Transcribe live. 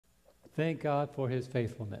Thank God for his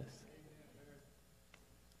faithfulness.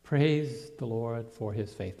 Praise the Lord for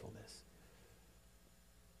his faithfulness.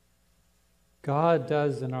 God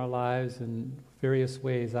does in our lives in various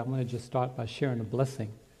ways. I'm going to just start by sharing a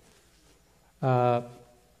blessing. As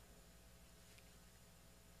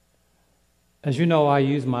you know, I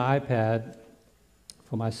use my iPad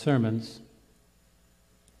for my sermons.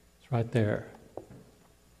 It's right there.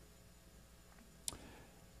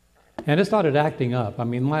 And it started acting up. I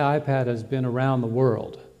mean, my iPad has been around the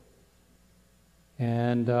world.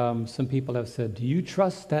 And some people have said, do you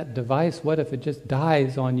trust that device? What if it just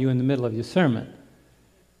dies on you in the middle of your sermon?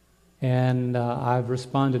 And I've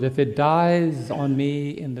responded, if it dies on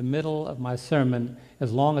me in the middle of my sermon,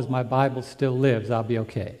 as long as my Bible still lives, I'll be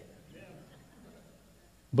okay.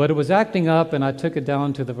 But it was acting up, and I took it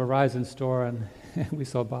down to the Verizon store, and we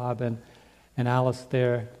saw Bob and Alice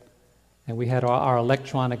there, and we had our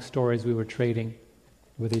electronic stories we were trading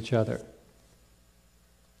with each other.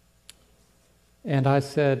 And I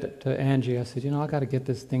said to Angie, I said, I got to get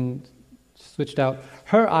this thing switched out.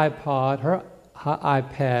 Her iPad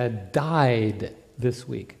died this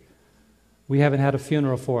week. We haven't had a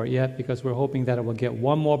funeral for it yet because we're hoping that it will get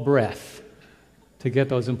one more breath to get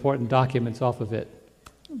those important documents off of it.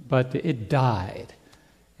 But it died,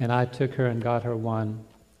 and I took her and got her one.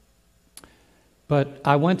 But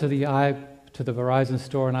I went to the Verizon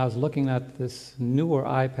store, and I was looking at this newer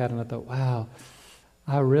iPad, and I thought, wow,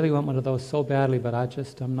 I really want one of those so badly, but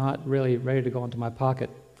I'm not really ready to go into my pocket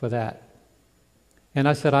for that. And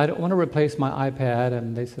I said, I don't want to replace my iPad,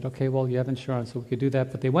 and they said, okay, well, you have insurance, so we could do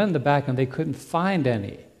that. But they went in the back, and they couldn't find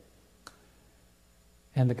any.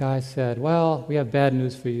 And the guy said, well, we have bad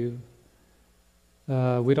news for you.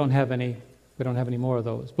 We don't have any more of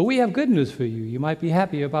those. But we have good news for you. You might be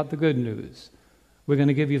happy about the good news. We're going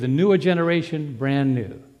to give you the newer generation, brand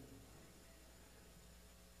new.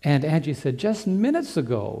 And Angie said, just minutes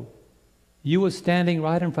ago, you were standing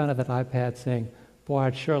right in front of that iPad saying, boy,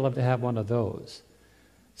 I'd sure love to have one of those.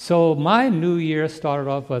 So my new year started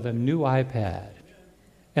off with a new iPad.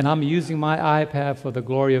 And I'm using my iPad for the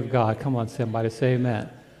glory of God. Come on, somebody, say amen.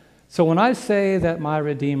 So when I say that my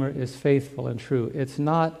Redeemer is faithful and true, it's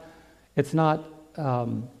not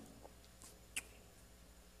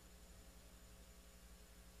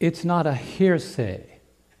a hearsay.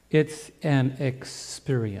 It's an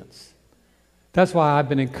experience. That's why I've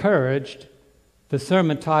been encouraged. The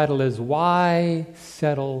sermon title is Why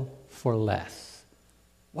Settle for Less?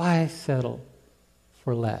 Why settle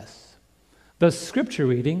for less? The scripture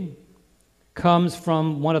reading comes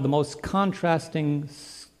from one of the most contrasting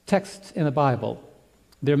texts in the Bible.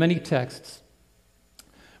 There are many texts.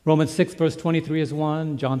 Romans 6, verse 23 is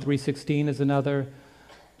one. John 3:16 is another.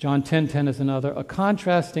 John 10:10 is another. A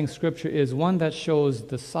contrasting scripture is one that shows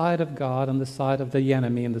the side of God and the side of the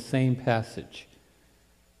enemy in the same passage.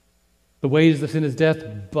 The wages of sin is death,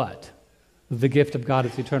 but the gift of God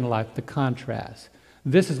is eternal life. The contrast.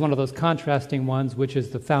 This is one of those contrasting ones, which is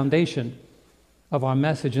the foundation of our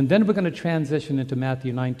message. And then we're going to transition into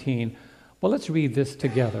Matthew 19. Well, let's read this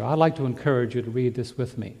together. I'd like to encourage you to read this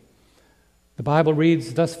with me. The Bible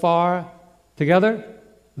reads thus far together.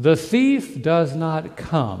 The thief does not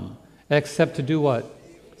come except to do what?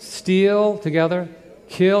 Steal, together,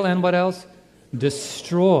 kill, and what else?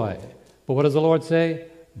 Destroy. But what does the Lord say?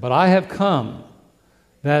 But I have come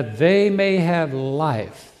that they may have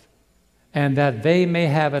life, and that they may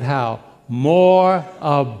have it how? More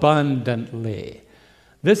abundantly.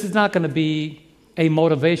 This is not going to be a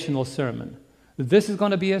motivational sermon. This is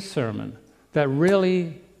going to be a sermon that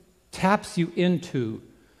really taps you into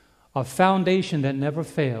a foundation that never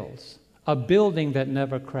fails, a building that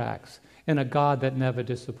never cracks, and a God that never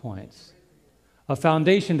disappoints. A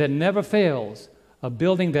foundation that never fails, a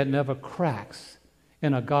building that never cracks,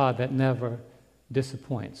 and a God that never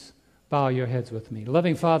disappoints. Bow your heads with me.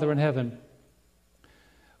 Loving Father in heaven,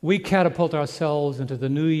 we catapult ourselves into the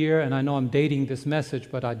new year, and I know I'm dating this message,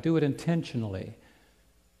 but I do it intentionally,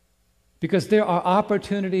 because there are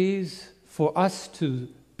opportunities for us to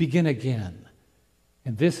begin again.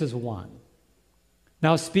 And this is one.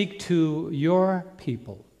 Now speak to your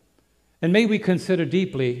people. And may we consider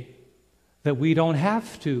deeply that we don't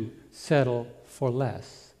have to settle for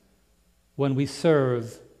less when we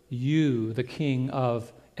serve you, the King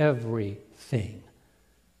of everything.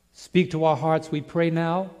 Speak to our hearts, we pray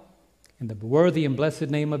now, in the worthy and blessed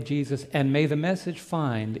name of Jesus, and may the message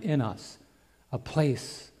find in us a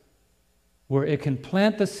place where it can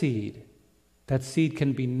plant the seed. That seed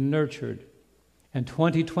can be nurtured. And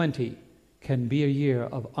 2020 can be a year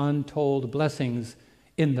of untold blessings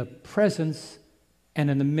in the presence and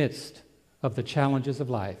in the midst of the challenges of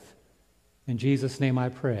life. In Jesus' name I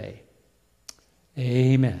pray.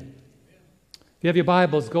 Amen. If you have your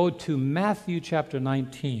Bibles, go to Matthew chapter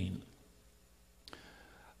 19.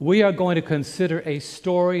 We are going to consider a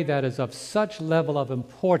story that is of such level of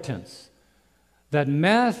importance that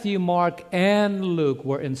Matthew, Mark, and Luke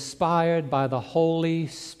were inspired by the Holy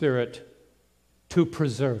Spirit to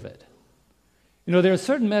preserve it. You know, there are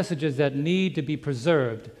certain messages that need to be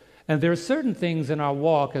preserved, and there are certain things in our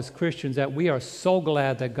walk as Christians that we are so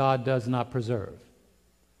glad that God does not preserve.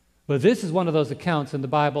 But this is one of those accounts in the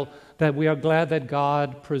Bible that we are glad that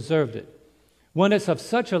God preserved it. When it's of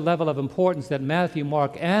such a level of importance that Matthew,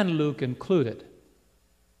 Mark, and Luke include it,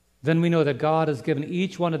 then we know that God has given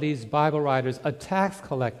each one of these Bible writers a tax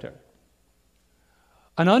collector,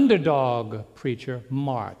 an underdog preacher,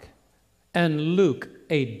 Mark, and Luke,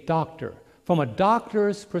 a doctor, from a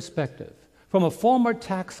doctor's perspective, from a former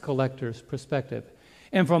tax collector's perspective.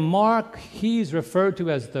 And from Mark, he's referred to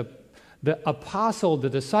as the apostle,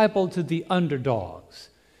 the disciple to the underdogs.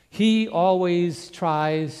 He always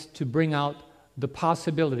tries to bring out the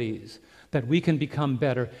possibilities that we can become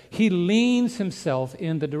better. He leans himself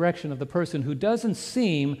in the direction of the person who doesn't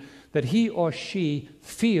seem that he or she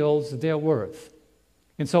feels their worth.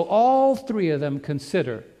 And so all three of them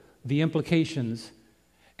consider the implications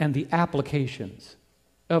and the applications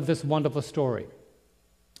of this wonderful story.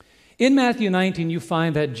 In Matthew 19, you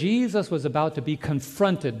find that Jesus was about to be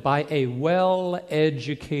confronted by a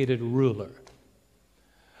well-educated ruler.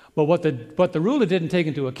 But what the ruler didn't take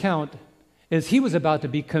into account is he was about to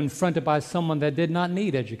be confronted by someone that did not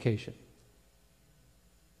need education.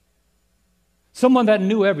 Someone that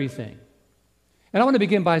knew everything. And I want to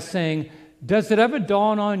begin by saying, does it ever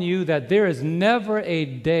dawn on you that there is never a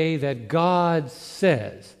day that God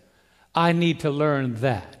says, I need to learn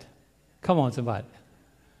that? Come on, somebody.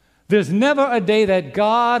 There's never a day that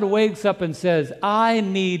God wakes up and says, I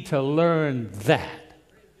need to learn that.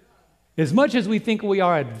 As much as we think we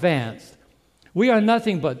are advanced, we are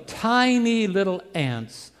nothing but tiny little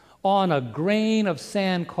ants on a grain of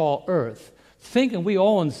sand called earth, thinking we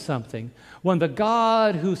own something, when the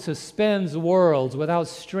God who suspends worlds without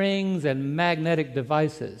strings and magnetic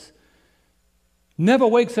devices never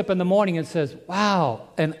wakes up in the morning and says, wow,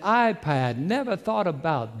 an iPad, never thought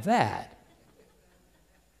about that.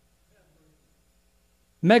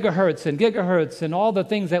 Megahertz and gigahertz and all the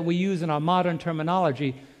things that we use in our modern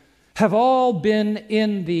terminology have all been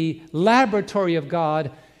in the laboratory of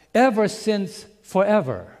God ever since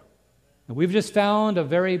forever. And we've just found a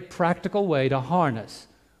very practical way to harness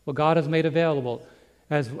what God has made available.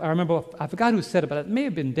 As I remember, I forgot who said it, but it may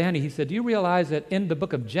have been Danny. He said, do you realize that in the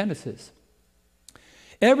book of Genesis,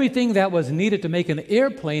 everything that was needed to make an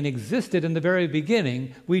airplane existed in the very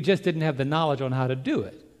beginning? We just didn't have the knowledge on how to do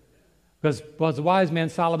it. Because the wise man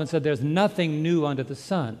Solomon said, there's nothing new under the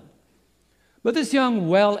sun. But this young,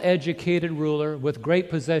 well-educated ruler with great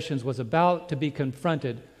possessions was about to be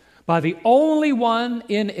confronted by the only one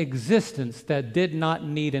in existence that did not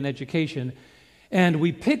need an education. And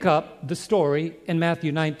we pick up the story in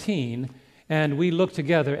Matthew 19, and we look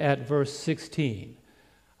together at verse 16.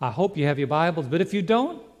 I hope you have your Bibles, but if you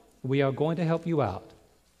don't, we are going to help you out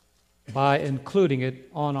by including it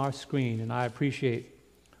on our screen, and I appreciate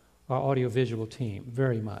our audiovisual team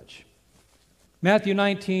very much. Matthew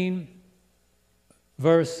 19,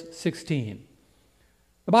 verse 16.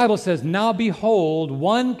 The Bible says, now behold,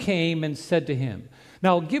 one came and said to him.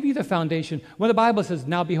 Now, I'll give you the foundation. When the Bible says,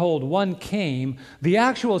 now behold, one came, the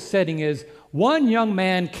actual setting is one young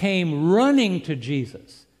man came running to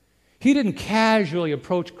Jesus. He didn't casually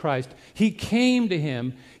approach Christ. He came to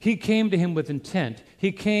him. He came to him with intent.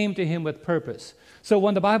 He came to him with purpose. So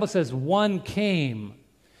when the Bible says one came,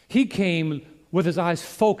 he came with his eyes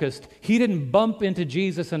focused. He didn't bump into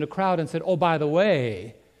Jesus in a crowd and said, oh, by the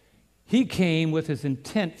way. He came with his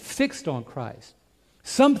intent fixed on Christ.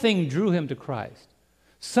 Something drew him to Christ.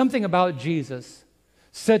 Something about Jesus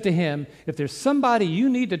said to him, if there's somebody you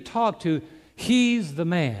need to talk to, he's the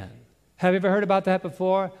man. Have you ever heard about that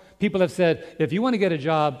before? People have said, if you want to get a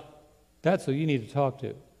job, that's who you need to talk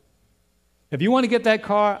to. If you want to get that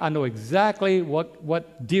car, I know exactly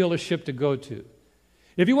what dealership to go to.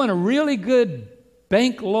 If you want a really good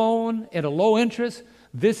bank loan at a low interest,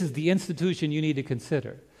 this is the institution you need to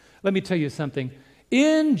consider. Let me tell you something.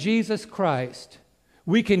 In Jesus Christ,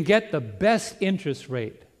 we can get the best interest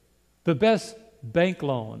rate, the best bank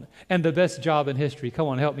loan, and the best job in history. Come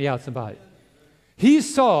on, help me out, somebody. He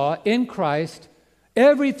saw in Christ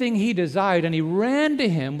everything he desired, and he ran to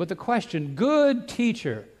him with the question, good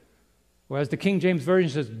teacher, or as the King James Version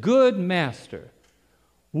says, good master,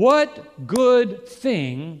 what good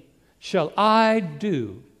thing shall I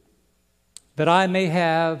do that I may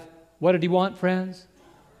have, what did he want, friends?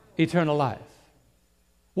 Eternal life.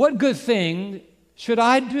 What good thing should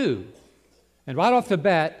I do? And right off the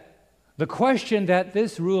bat, the question that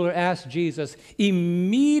this ruler asked Jesus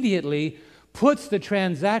immediately puts the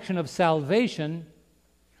transaction of salvation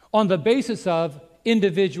on the basis of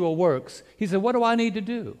individual works. He said, what do I need to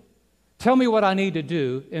do? Tell me what I need to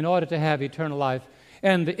do in order to have eternal life.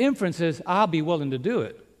 And the inference is, I'll be willing to do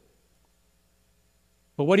it.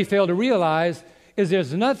 But what he failed to realize is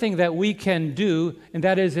there's nothing that we can do, and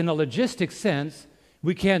that is in a logistic sense.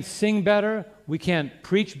 We can't sing better, we can't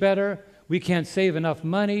preach better, we can't save enough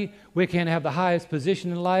money, we can't have the highest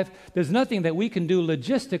position in life. There's nothing that we can do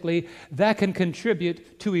logistically that can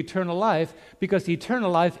contribute to eternal life, because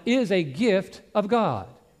eternal life is a gift of God.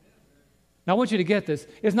 Now I want you to get this.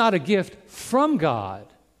 It's not a gift from God.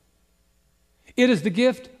 It is the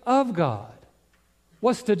gift of God.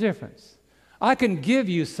 What's the difference? I can give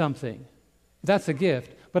you something. That's a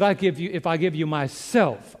gift. But if I give you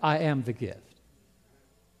myself, I am the gift.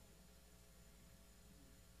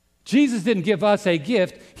 Jesus didn't give us a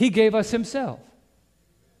gift. He gave us himself.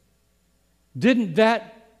 Wasn't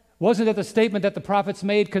that the statement that the prophets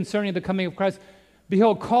made concerning the coming of Christ?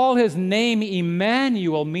 Behold, call his name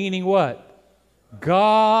Emmanuel, meaning what?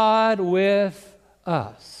 God with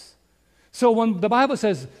us. So when the Bible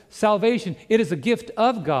says salvation, it is a gift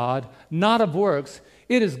of God, not of works.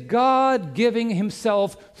 It is God giving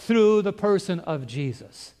himself through the person of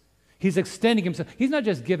Jesus. He's extending himself. He's not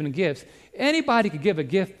just giving gifts. Anybody could give a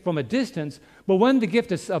gift from a distance, but when the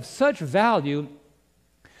gift is of such value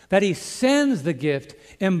that he sends the gift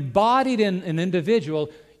embodied in an individual,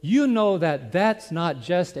 you know that that's not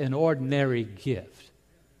just an ordinary gift.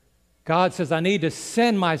 God says, I need to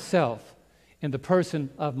send myself in the person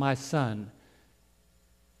of my Son.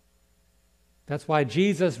 That's why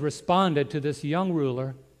Jesus responded to this young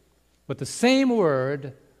ruler with the same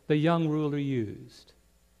word the young ruler used.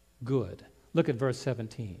 Good. Look at verse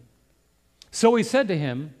 17. So he said to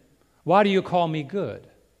him, why do you call me good?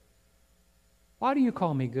 Why do you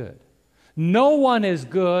call me good? No one is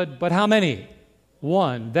good, but how many?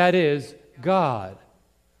 One, that is God.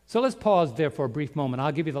 So let's pause there for a brief moment.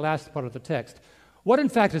 I'll give you the last part of the text. What in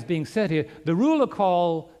fact is being said here, the ruler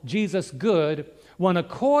called Jesus good when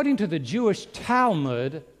according to the Jewish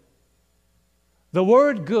Talmud, the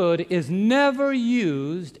word good is never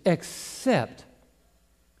used except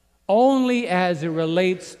only as it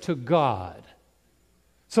relates to God.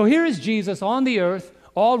 So here is Jesus on the earth,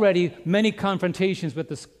 already many confrontations with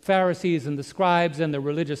the Pharisees and the scribes and the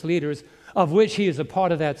religious leaders, of which he is a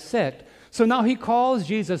part of that sect. So now he calls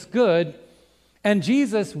Jesus good, and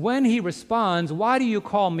Jesus, when he responds, why do you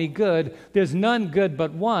call me good? There's none good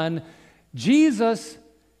but one. Jesus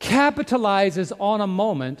capitalizes on a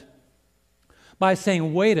moment by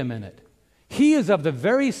saying, wait a minute. He is of the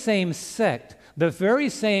very same sect, the very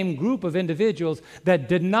same group of individuals that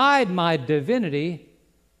denied my divinity,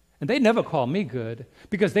 and they never call me good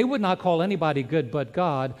because they would not call anybody good but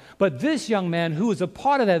God. But this young man who is a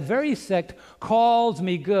part of that very sect calls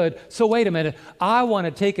me good. So wait a minute, I want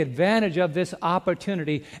to take advantage of this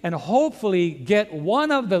opportunity and hopefully get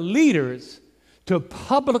one of the leaders to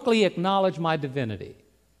publicly acknowledge my divinity.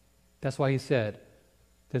 That's why he said,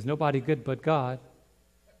 there's nobody good but God.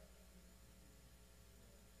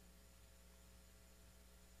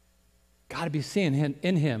 Got to be seeing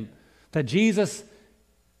in him that Jesus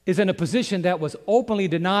is in a position that was openly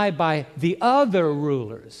denied by the other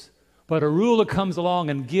rulers. But a ruler comes along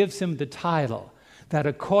and gives him the title that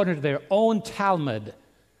according to their own Talmud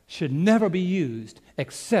should never be used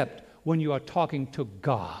except when you are talking to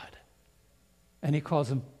God. And he calls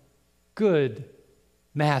him good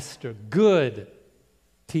master, good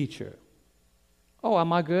teacher. Oh,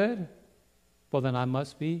 am I good? Well, then I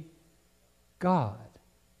must be God.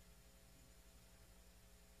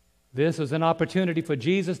 This was an opportunity for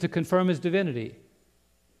Jesus to confirm his divinity.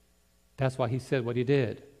 That's why he said what he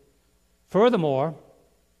did. Furthermore,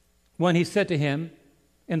 when he said to him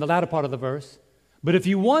in the latter part of the verse, but if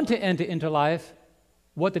you want to enter into life,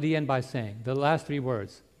 what did he end by saying? The last three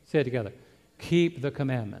words. Say it together. Keep the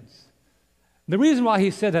commandments. The reason why he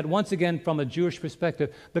said that, once again, from a Jewish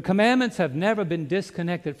perspective, the commandments have never been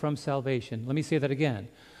disconnected from salvation. Let me say that again.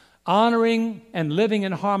 Honoring and living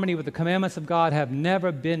in harmony with the commandments of God have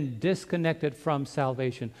never been disconnected from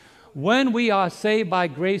salvation. When we are saved by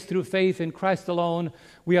grace through faith in Christ alone,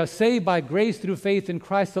 we are saved by grace through faith in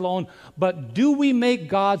Christ alone, but do we make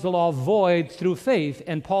God's law void through faith?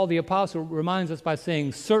 And Paul the Apostle reminds us by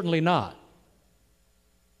saying, certainly not.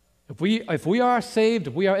 If we are saved,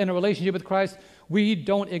 if we are in a relationship with Christ, we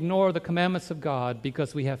don't ignore the commandments of God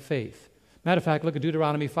because we have faith. Matter of fact, look at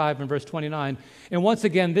Deuteronomy 5 and verse 29. And once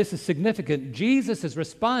again, this is significant. Jesus is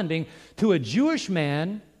responding to a Jewish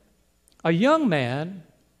man, a young man,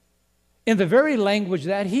 in the very language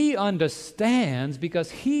that he understands because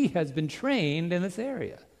he has been trained in this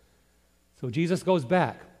area. So Jesus goes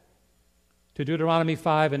back to Deuteronomy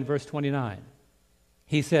 5 and verse 29.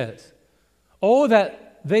 He says, "Oh,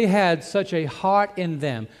 that they had such a heart in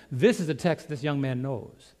them." This is a text this young man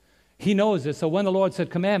knows. He knows this. So when the Lord said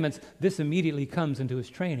commandments, this immediately comes into his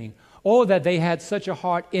training. "Oh, that they had such a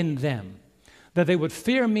heart in them, that they would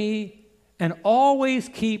fear me and always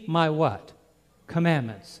keep my" what?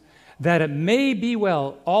 Commandments. "That it may be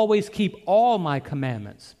well," always keep all my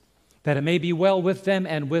commandments, "that it may be well with them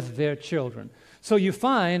and with their children." So you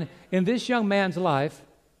find in this young man's life,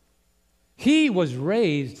 he was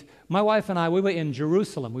raised. My wife and I, we were in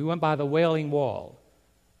Jerusalem. We went by the Wailing Wall.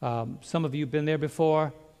 Some of you have been there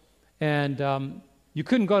before. And you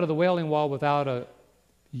couldn't go to the Wailing Wall without a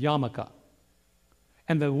yarmulke.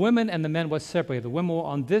 And the women and the men were separated. The women were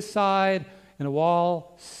on this side, and the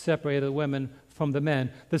wall separated the women from the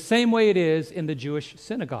men. The same way it is in the Jewish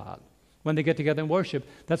synagogue when they get together and worship.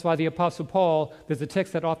 That's why the Apostle Paul, there's a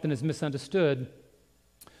text that often is misunderstood.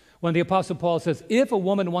 When the Apostle Paul says, if a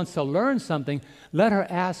woman wants to learn something, let her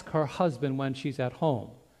ask her husband when she's at home.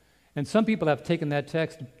 And some people have taken that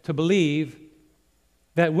text to believe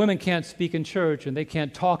that women can't speak in church and they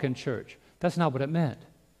can't talk in church. That's not what it meant.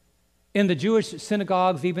 In the Jewish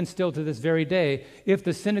synagogues, even still to this very day, if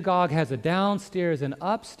the synagogue has a downstairs and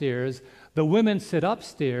upstairs, the women sit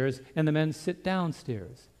upstairs and the men sit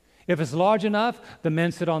downstairs. If it's large enough, the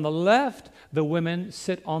men sit on the left, the women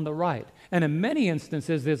sit on the right. And in many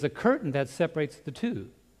instances, there's a curtain that separates the two.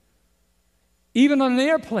 Even on an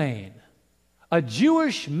airplane, a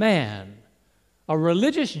Jewish man, a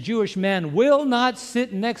religious Jewish man, will not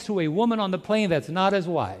sit next to a woman on the plane that's not his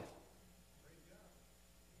wife.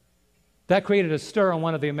 That created a stir on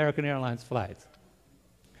one of the American Airlines flights.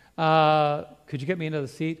 Could you get me another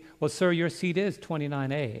seat? Well, sir, your seat is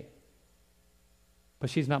 29A. But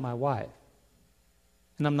she's not my wife.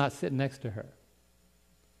 And I'm not sitting next to her.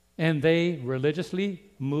 And they religiously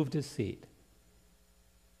moved his seat.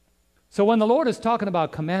 So when the Lord is talking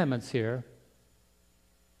about commandments here,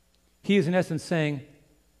 he is in essence saying,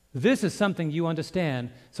 this is something you understand.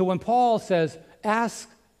 So when Paul says, ask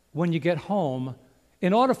when you get home,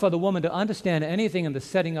 in order for the woman to understand anything in the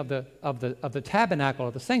setting of the tabernacle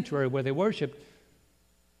or the sanctuary where they worshiped,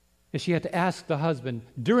 is she had to ask the husband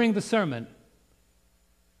during the sermon,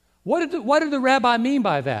 what did the rabbi mean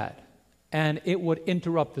by that? And it would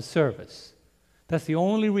interrupt the service. That's the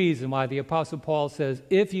only reason why the Apostle Paul says,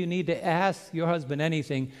 if you need to ask your husband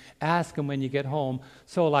anything, ask him when you get home.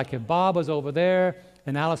 So like if Bob was over there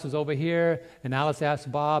and Alice was over here and Alice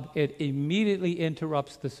asked Bob, it immediately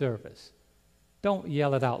interrupts the service. Don't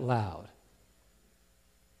yell it out loud.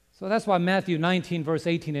 So that's why Matthew 19, verse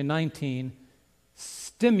 18 and 19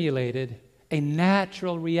 stimulated a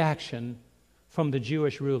natural reaction from the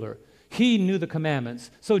Jewish ruler. He knew the commandments.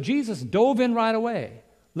 So Jesus dove in right away.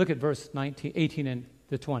 Look at verse 18 and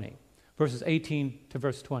to 20. Verses 18 to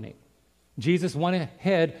verse 20. Jesus went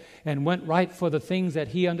ahead and went right for the things that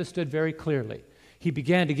he understood very clearly. He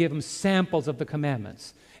began to give him samples of the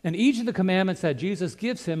commandments. And each of the commandments that Jesus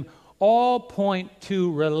gives him all point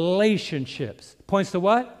to relationships. Points to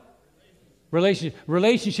what?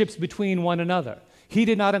 Relationships between one another. He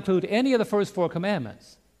did not include any of the first 4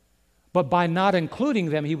 commandments. But by not including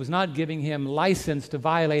them, he was not giving him license to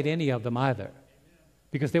violate any of them either.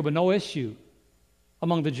 Because there were no issue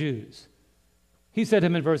among the Jews. He said to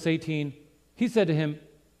him in verse 18, he said to him,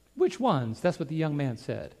 which ones? That's what the young man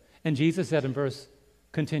said. And Jesus said in verse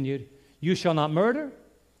continued, you shall not murder,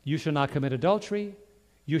 you shall not commit adultery,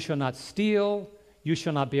 you shall not steal, you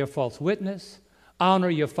shall not bear false witness, honor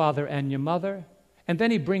your father and your mother. And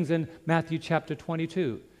then he brings in Matthew chapter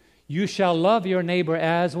 22. You shall love your neighbor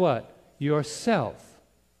as what? Yourself.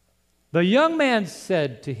 The young man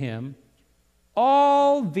said to him,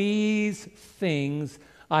 all these things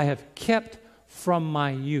I have kept from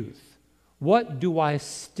my youth. What do I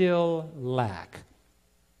still lack?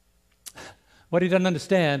 What he didn't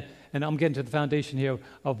understand, and I'm getting to the foundation here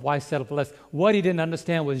of why settle for less. What he didn't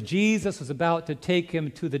understand was Jesus was about to take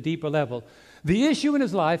him to the deeper level. The issue in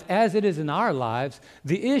his life, as it is in our lives,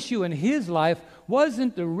 the issue in his life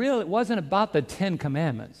wasn't about the 10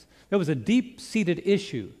 commandments. There was a deep-seated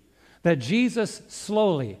issue that Jesus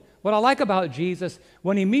slowly, what I like about Jesus,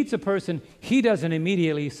 when he meets a person, he doesn't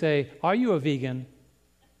immediately say, are you a vegan?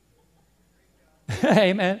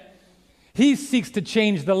 Amen. He seeks to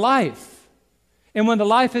change the life. And when the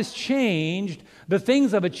life is changed, the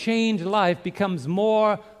things of a changed life becomes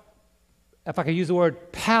more if I could use the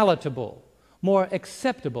word, palatable, more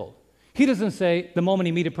acceptable. He doesn't say, the moment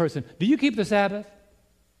he meets a person, do you keep the Sabbath?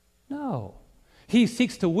 No. He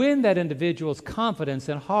seeks to win that individual's confidence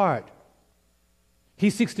and heart. He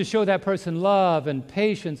seeks to show that person love and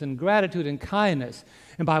patience and gratitude and kindness.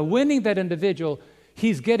 And by winning that individual,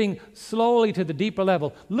 he's getting slowly to the deeper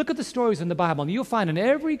level. Look at the stories in the Bible, and you'll find in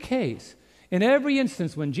every case, in every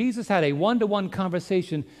instance, when Jesus had a one-to-one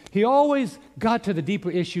conversation, he always got to the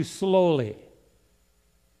deeper issue slowly.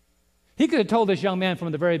 He could have told this young man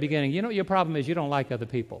from the very beginning, you know what your problem is? You don't like other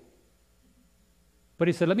people. But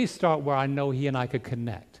he said, let me start where I know he and I could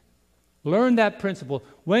connect. Learn that principle.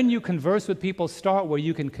 When you converse with people, start where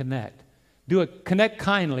you can connect. Do it. Connect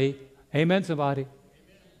kindly. Amen, somebody? Amen.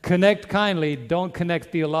 Connect kindly. Don't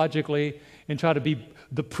connect theologically and try to be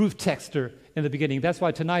the proof texter in the beginning. That's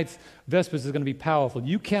why tonight's Vespers is going to be powerful.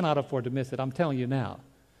 You cannot afford to miss it. I'm telling you now.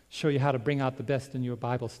 Show you how to bring out the best in your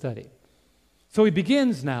Bible study. So he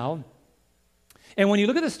begins now. And when you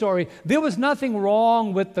look at the story, there was nothing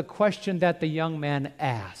wrong with the question that the young man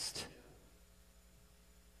asked.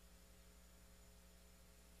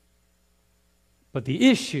 But the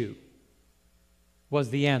issue was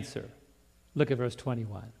the answer. Look at verse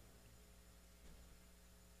 21.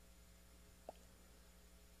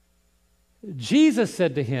 Jesus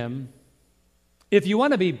said to him, if you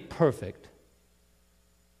want to be perfect,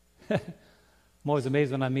 I'm always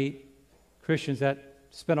amazed when I meet Christians that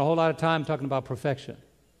spend a whole lot of time talking about perfection.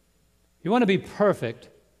 You want to be perfect,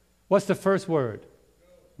 what's the first word?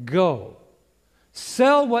 Go.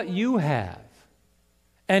 Sell what you have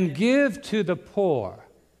and give to the poor.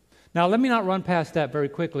 Now, let me not run past that very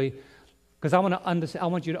quickly, because I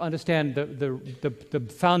want you to understand the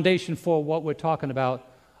foundation for what we're talking about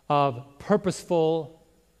of purposeful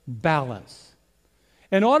balance.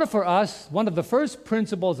 In order for us, one of the first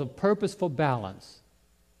principles of purposeful balance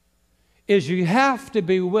is you have to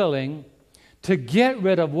be willing to get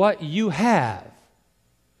rid of what you have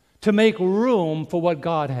to make room for what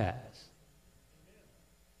God has.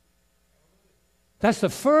 That's the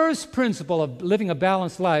first principle of living a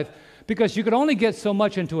balanced life, because you could only get so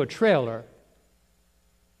much into a trailer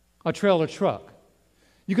truck.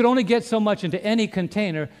 You could only get so much into any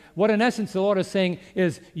container. What in essence the Lord is saying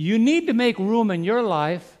is you need to make room in your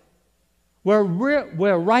life where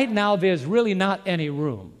right now there's really not any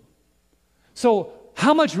room. So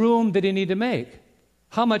how much room did he need to make?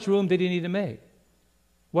 How much room did he need to make?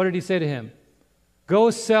 What did he say to him?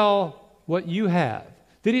 Go sell what you have.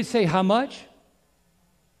 Did he say how much?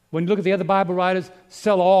 When you look at the other Bible writers,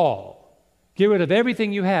 sell all. Get rid of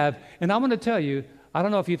everything you have. And I'm going to tell you, I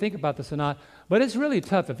don't know if you think about this or not, but it's really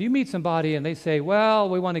tough. If you meet somebody and they say, well,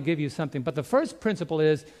 we want to give you something, but the first principle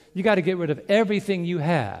is you got to get rid of everything you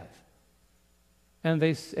have. And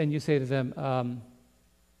you say to them,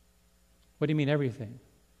 what do you mean everything?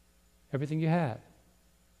 Everything you have.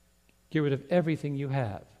 Get rid of everything you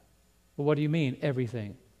have. Well, what do you mean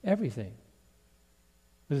everything? Everything.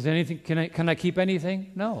 Is there anything? Can I keep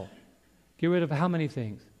anything? No. Get rid of how many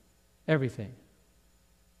things? Everything.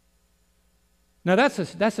 Now that's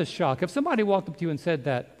a shock. If somebody walked up to you and said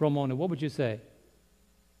that, Ramona, what would you say?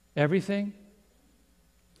 Everything?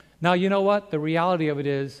 Now you know what? The reality of it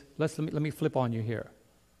is, let me flip on you here.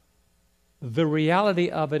 The reality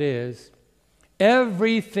of it is,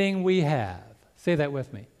 everything we have, say that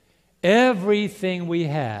with me, everything we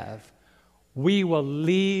have, we will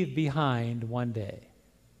leave behind one day.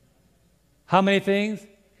 How many things?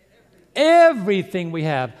 Everything we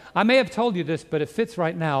have. I may have told you this, but it fits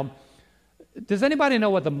right now. Does anybody know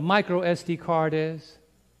what the micro SD card is?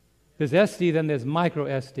 There's SD, then there's micro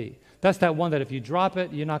SD. That's that one that if you drop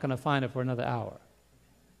it, you're not going to find it for another hour.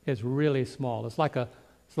 It's really small. It's like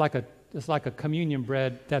a communion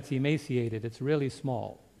bread that's emaciated. It's really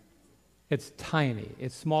small. It's tiny.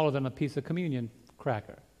 It's smaller than a piece of communion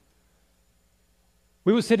cracker.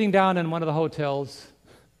 We were sitting down in one of the hotels.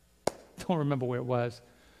 Don't remember where it was.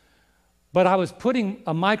 But I was putting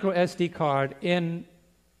a micro SD card in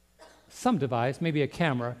some device, maybe a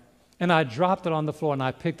camera, and I dropped it on the floor and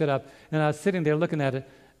I picked it up and I was sitting there looking at it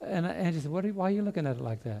and I just said, why are you looking at it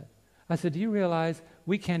like that? I said, do you realize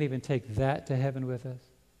we can't even take that to heaven with us?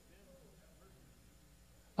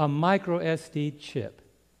 A micro SD chip.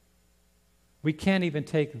 We can't even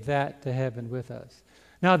take that to heaven with us.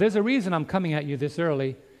 Now, there's a reason I'm coming at you this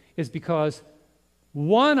early, is because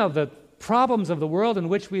one of the problems of the world in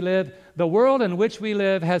which we live, the world in which we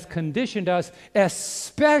live has conditioned us,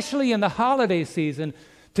 especially in the holiday season,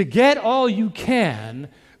 to get all you can,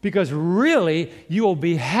 because really you will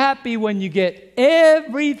be happy when you get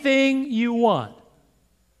everything you want.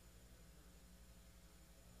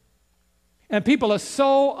 And people are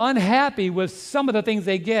so unhappy with some of the things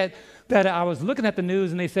they get that I was looking at the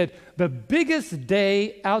news and they said the biggest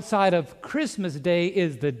day outside of Christmas Day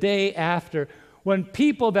is the day after, when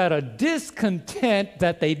people that are discontent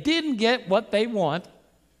that they didn't get what they want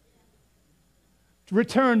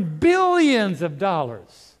return billions of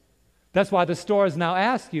dollars. That's why the stores now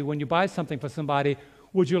ask you when you buy something for somebody,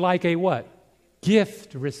 would you like a what?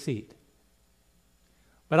 Gift receipt.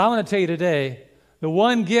 But I want to tell you today, the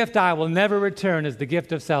one gift I will never return is the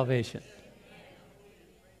gift of salvation.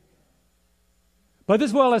 But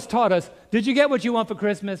this world has taught us, did you get what you want for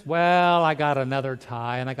Christmas? Well, I got another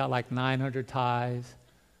tie, and I got like 900 ties.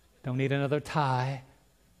 Don't need another tie.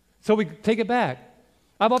 So we take it back.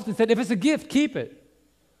 I've often said, if it's a gift, keep it.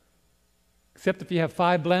 Except if you have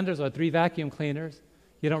 5 blenders or 3 vacuum cleaners,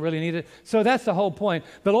 you don't really need it. So that's the whole point.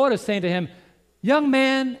 The Lord is saying to him, young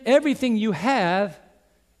man, everything you have,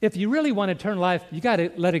 if you really want eternal life, you got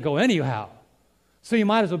to let it go anyhow. So you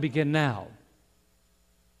might as well begin now.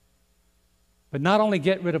 But not only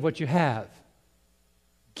get rid of what you have,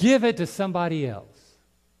 give it to somebody else.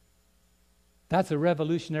 That's a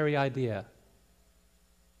revolutionary idea.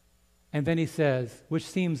 And then he says, which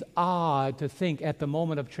seems odd to think at the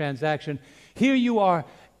moment of transaction, here you are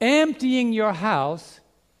emptying your house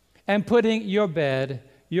and putting your bed,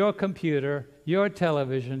 your computer, your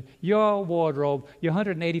television, your wardrobe, your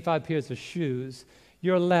 185 pairs of shoes,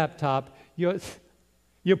 your laptop,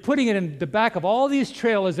 you're putting it in the back of all these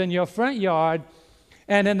trailers in your front yard,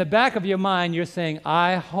 and in the back of your mind, you're saying,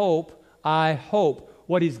 I hope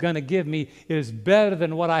what he's going to give me is better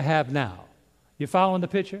than what I have now. You following the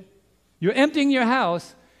picture? You're emptying your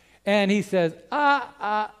house, and he says,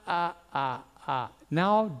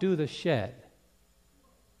 now do the shed.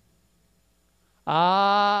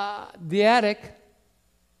 The attic,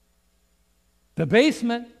 the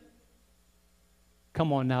basement.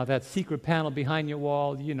 Come on now, that secret panel behind your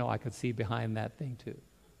wall, you know I could see behind that thing too.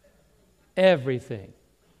 Everything.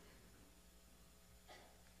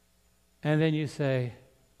 And then you say,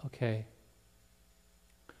 okay.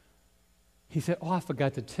 He said, I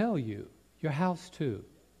forgot to tell you, your house too.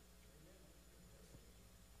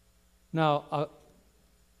 Now,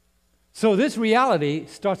 so this reality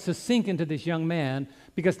starts to sink into this young man,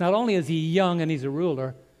 because not only is he young and he's a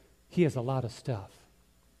ruler, he has a lot of stuff.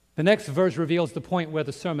 The next verse reveals the point where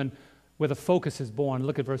the focus is born.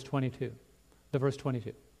 Look at verse 22. The verse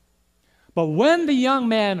 22. But when the young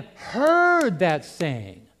man heard that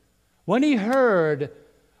saying, when he heard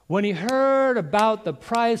about the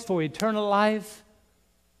price for eternal life,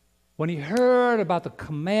 when he heard about the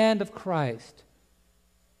command of Christ,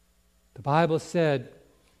 the Bible said,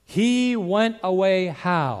 he went away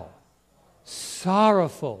how?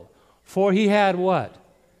 Sorrowful. For he had what?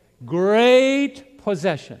 Great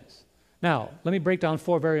possessions. Now, let me break down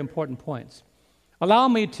 4 very important points. Allow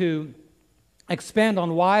me to expand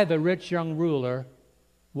on why the rich young ruler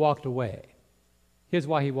walked away. Here's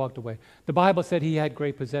why he walked away. The Bible said he had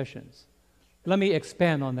great possessions. Let me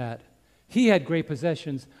expand on that. He had great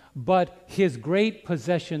possessions, but his great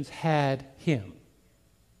possessions had him.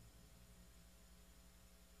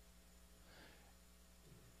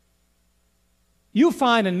 You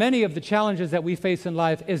find in many of the challenges that we face in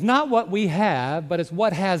life is not what we have, but it's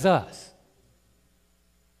what has us.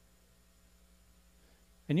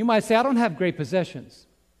 And you might say, I don't have great possessions.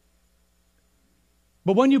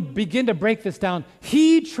 But when you begin to break this down,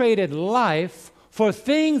 he traded life for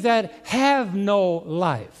things that have no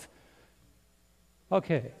life.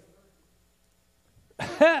 Okay.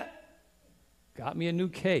 Got me a new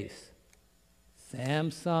case.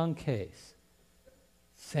 Samsung case.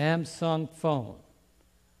 Samsung phone.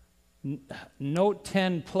 Note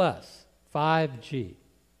 10 Plus, 5G.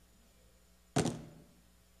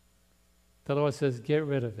 The Lord says, get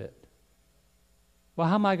rid of it. Well,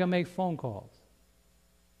 how am I going to make phone calls?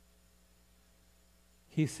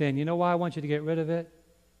 He's saying, you know why I want you to get rid of it?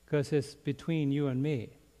 Because it's between you and me.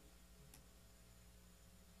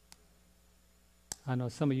 I know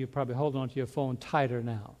some of you are probably holding on to your phone tighter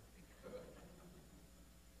now.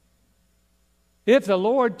 If the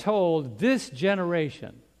Lord told this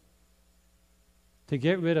generation to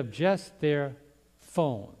get rid of just their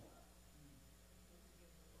phone,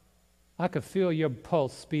 I could feel your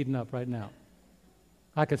pulse speeding up right now.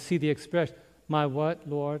 I could see the expression. My what,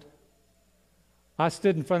 Lord? I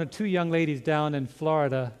stood in front of 2 young ladies down in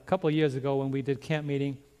Florida a couple of years ago when we did camp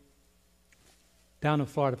meeting. Down in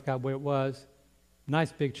Florida, I forgot where it was.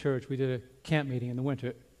 Nice big church. We did a camp meeting in the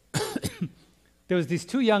winter. There was these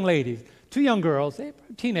 2 young ladies, 2 young girls, they were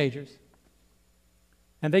teenagers.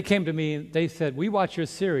 And they came to me and they said, we watch your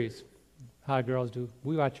series. How girls do.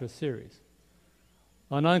 We watch your series.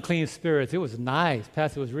 on unclean spirits. It was nice.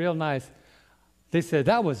 Pastor, it was real nice. They said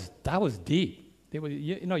that was deep. They were,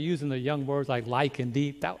 using the young words like and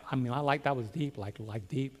deep. I like that was deep, like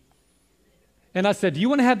deep. And I said, do you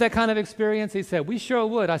want to have that kind of experience? He said, we sure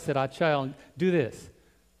would. I said, child, do this.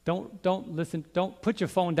 Don't listen. Don't put your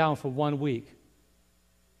phone down for 1 week.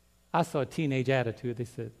 I saw a teenage attitude. They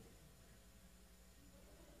said,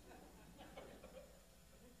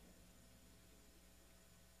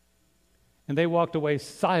 and they walked away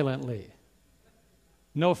silently.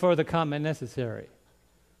 No further comment necessary.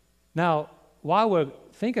 Now, while we're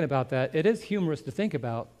thinking about that, it is humorous to think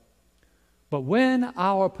about, but when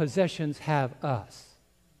our possessions have us,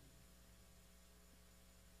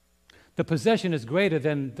 the possession is greater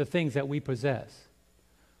than the things that we possess.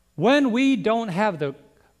 When we don't have the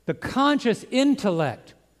conscious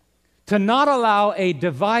intellect to not allow a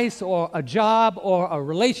device or a job or a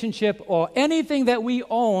relationship or anything that we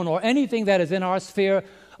own or anything that is in our sphere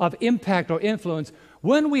of impact or influence,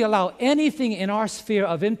 when we allow anything in our sphere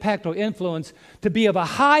of impact or influence to be of a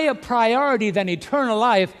higher priority than eternal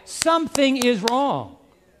life, something is wrong.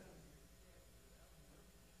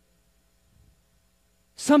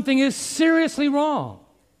 Something is seriously wrong.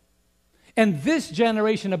 And this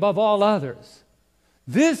generation, above all others,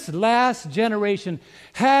 this last generation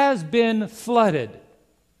has been flooded.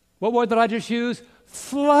 What word did I just use?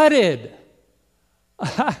 Flooded.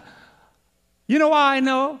 You know why I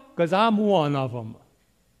know? Because I'm one of them.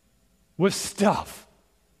 With stuff.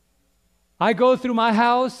 I go through my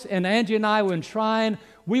house, and Angie and I, when trying,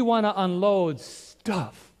 we want to unload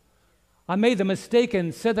stuff. I made the mistake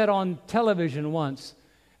and said that on television once.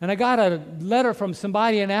 And I got a letter from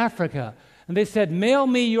somebody in Africa, and they said, mail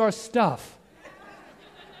me your stuff.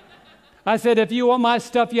 I said, if you want my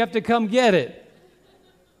stuff, you have to come get it.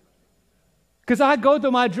 Because I go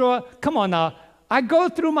through my drawer. Come on now. I go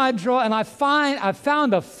through my drawer, and I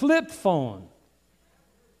found a flip phone.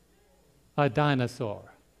 A dinosaur.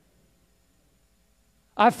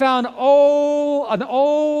 I found an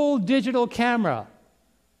old digital camera.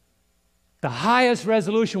 The highest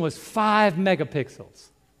resolution was 5 megapixels.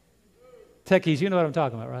 Techies, you know what I'm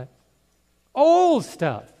talking about, right? Old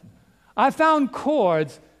stuff. I found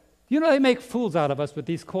cords. You know, they make fools out of us with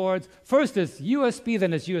these cords. First it's USB,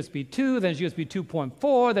 then it's USB 2, then it's USB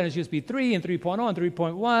 2.4, then it's USB 3 and 3.0 and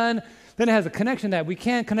 3.1. Then it has a connection that we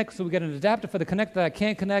can't connect, so we get an adapter for the connector that I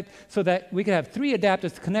can't connect, so that we can have 3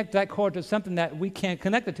 adapters to connect that cord to something that we can't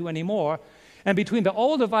connect it to anymore. And between the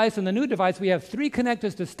old device and the new device, we have 3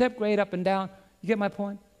 connectors to step grade up and down. You get my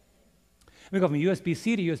point? We go from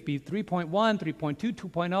USB-C to USB 3.1, 3.2,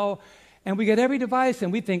 2.0, and we get every device,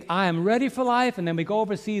 and we think, I am ready for life, and then we go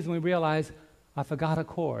overseas and we realize, I forgot a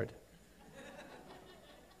cord.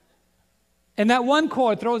 And that one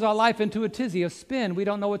cord throws our life into a tizzy, a spin. We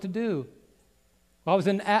don't know what to do. I was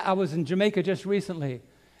in Jamaica just recently,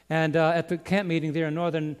 and at the camp meeting there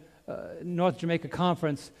in North Jamaica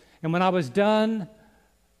Conference, and when I was done,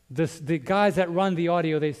 the guys that run the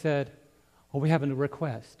audio, they said, oh, we have a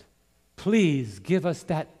request. Please give us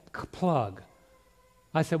that plug.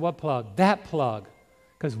 I said, what plug? That plug.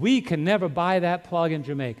 Because we can never buy that plug in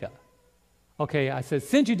Jamaica. Okay, I said,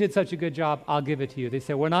 since you did such a good job, I'll give it to you. They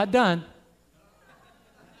said, we're not done.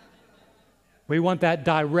 We want that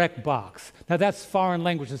direct box. Now, that's foreign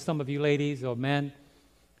language to some of you ladies or men.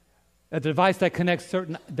 A device that connects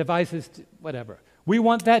certain devices to whatever. We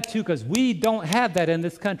want that too because we don't have that in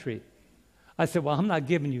this country. I said, well, I'm not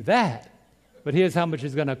giving you that. But here's how much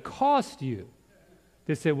it's going to cost you.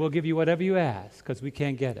 They said, we'll give you whatever you ask because we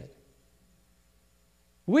can't get it.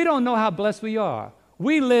 We don't know how blessed we are.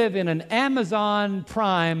 We live in an Amazon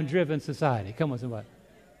Prime-driven society. Come on, somebody.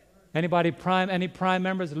 Anybody Prime? Any Prime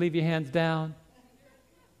members? Leave your hands down.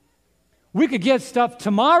 We could get stuff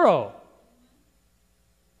tomorrow.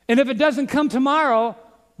 And if it doesn't come tomorrow,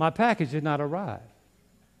 my package did not arrive.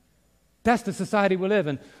 That's the society we live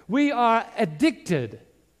in. We are addicted.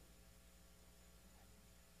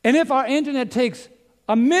 And if our internet takes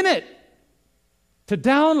a minute to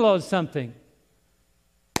download something,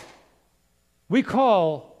 we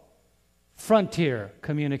call Frontier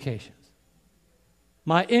Communications.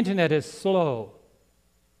 My internet is slow.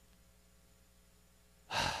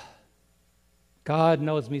 God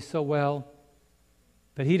knows me so well,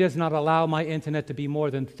 but He does not allow my internet to be more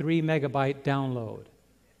than 3 megabyte download.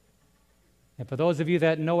 And for those of you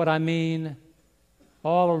that know what I mean,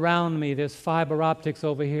 all around me there's fiber optics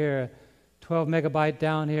over here, 12 megabyte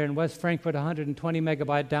down here, in West Frankfort 120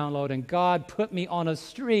 megabyte download, and God put me on a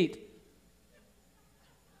street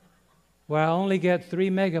where I only get 3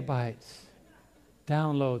 megabytes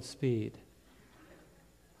download speed.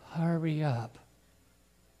 Hurry up.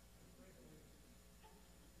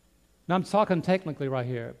 Now, I'm talking technically right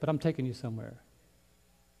here, but I'm taking you somewhere.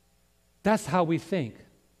 That's how we think.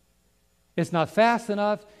 It's not fast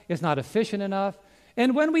enough. It's not efficient enough.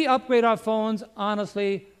 And when we upgrade our phones,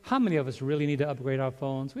 honestly, how many of us really need to upgrade our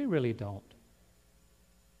phones? We really don't.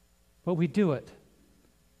 But we do it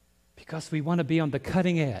because we want to be on the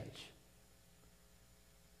cutting edge.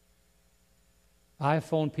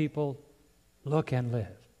 iPhone people, look and live.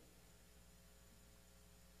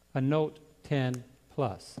 A Note 10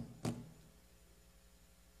 Plus.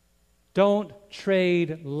 Don't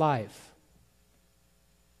trade life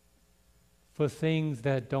for things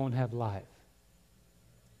that don't have life.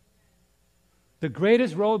 The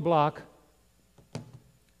greatest roadblock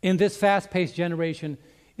in this fast-paced generation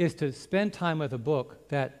is to spend time with a book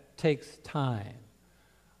that takes time.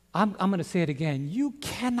 I'm going to say it again. You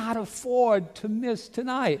cannot afford to miss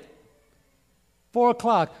tonight, 4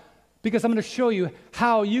 o'clock, because I'm going to show you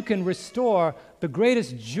how you can restore the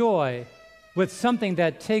greatest joy with something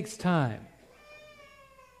that takes time.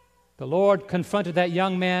 The Lord confronted that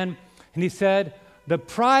young man, and he said, the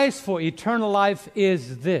price for eternal life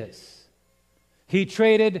is this. He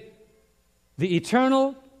traded the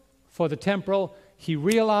eternal for the temporal. He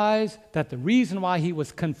realized that the reason why he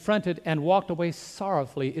was confronted and walked away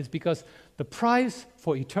sorrowfully is because the price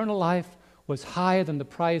for eternal life was higher than the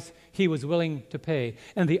price he was willing to pay.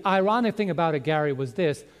 And the ironic thing about it, Gary, was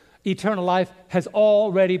this: eternal life has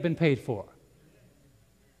already been paid for.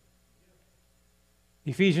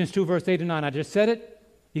 Ephesians 2, verse 8 and 9. I just said it.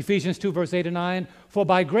 Ephesians 2, verse 8 and 9. For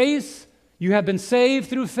by grace you have been saved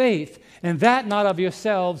through faith, and that not of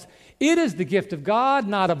yourselves. It is the gift of God,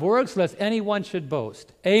 not of works, lest anyone should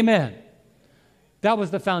boast. Amen. That was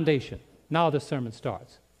the foundation. Now the sermon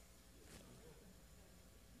starts.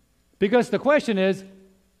 Because the question is,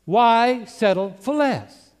 why settle for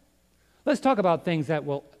less? Let's talk about things that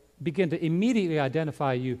will begin to immediately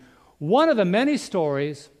identify you. One of the many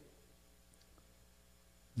stories,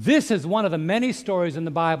 this is one of the many stories in the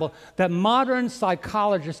Bible that modern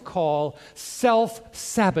psychologists call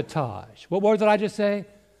self-sabotage. What word did I just say?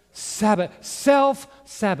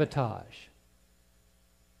 Self-sabotage.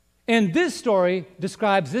 And this story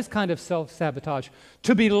describes this kind of self-sabotage.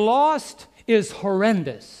 To be lost is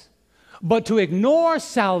horrendous, but to ignore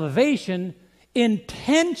salvation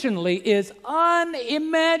intentionally is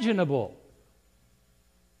unimaginable.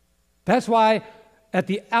 That's why at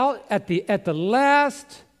the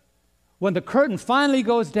last, when the curtain finally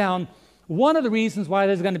goes down, one of the reasons why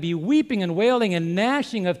there's going to be weeping and wailing and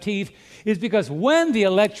gnashing of teeth is because when the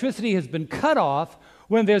electricity has been cut off,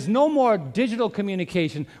 when there's no more digital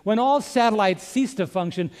communication, when all satellites cease to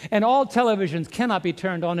function and all televisions cannot be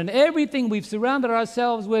turned on and everything we've surrounded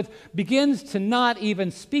ourselves with begins to not even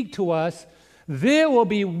speak to us, there will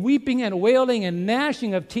be weeping and wailing and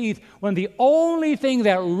gnashing of teeth when the only thing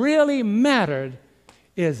that really mattered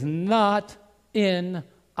is not in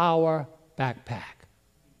our backpack.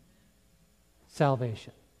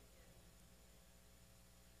 Salvation.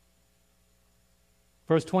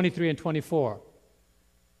 Verse 23 and 24.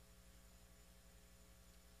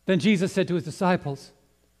 Then Jesus said to his disciples,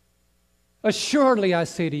 assuredly I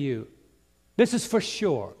say to you, this is for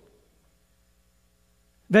sure,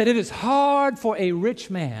 that it is hard for a rich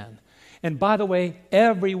man, and by the way,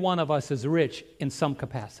 every one of us is rich in some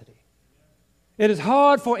capacity. It is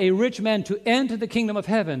hard for a rich man to enter the kingdom of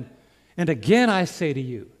heaven. And again I say to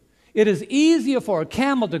you, it is easier for a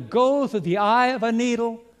camel to go through the eye of a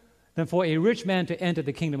needle than for a rich man to enter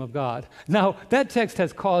the kingdom of God. Now, that text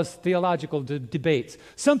has caused theological debates.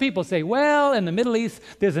 Some people say, well, in the Middle East,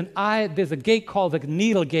 there's a gate called the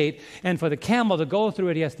needle gate, and for the camel to go through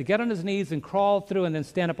it, he has to get on his knees and crawl through and then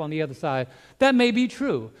stand up on the other side. That may be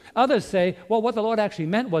true. Others say, well, what the Lord actually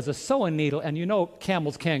meant was a sewing needle, and you know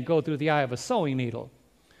camels can't go through the eye of a sewing needle.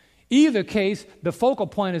 Either case, the focal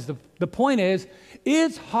point is, the point is,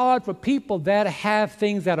 it's hard for people that have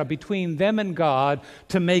things that are between them and God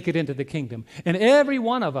to make it into the kingdom. And every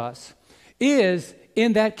one of us is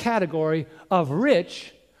in that category of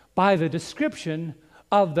rich by the description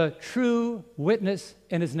of the true witness,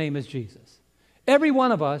 and his name is Jesus. Every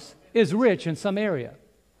one of us is rich in some area.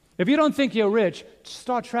 If you don't think you're rich,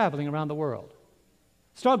 start traveling around the world.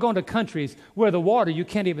 Start going to countries where the water, you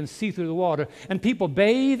can't even see through the water, and people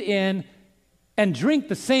bathe in and drink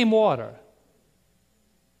the same water,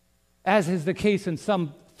 as is the case in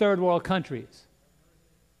some third world countries.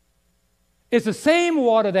 It's the same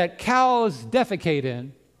water that cows defecate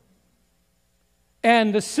in,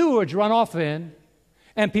 and the sewage run off in,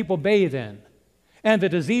 and people bathe in. And the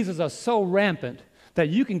diseases are so rampant that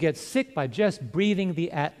you can get sick by just breathing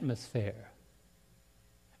the atmosphere.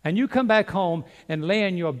 And you come back home and lay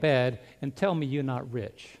in your bed and tell me you're not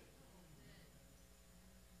rich.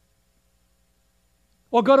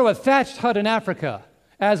 Or go to a thatched hut in Africa,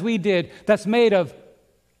 as we did, that's made of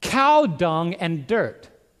cow dung and dirt.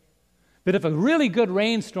 But if a really good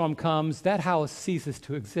rainstorm comes, that house ceases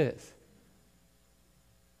to exist.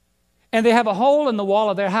 And they have a hole in the wall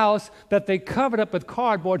of their house that they covered up with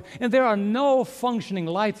cardboard, and there are no functioning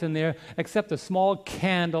lights in there except a small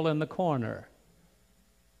candle in the corner.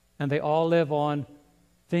 And they all live on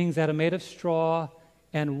things that are made of straw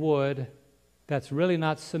and wood that's really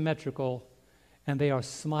not symmetrical, and they are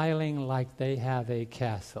smiling like they have a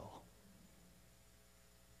castle.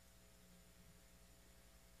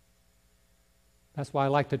 That's why I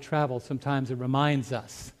like to travel. Sometimes it reminds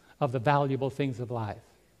us of the valuable things of life.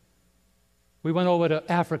 We went over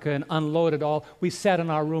to Africa and unloaded all. We sat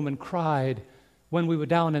in our room and cried when we were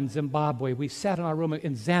down in Zimbabwe. We sat in our room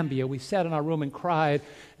in Zambia. We sat in our room and cried,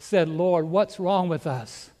 said, Lord, what's wrong with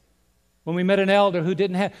us? When we met an elder who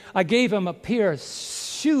didn't have, I gave him a pair of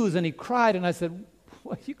shoes and he cried, and I said,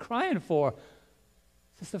 what are you crying for?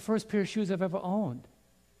 It's the first pair of shoes I've ever owned.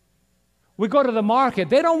 We go to the market.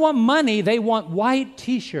 They don't want money. They want white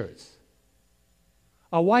T-shirts.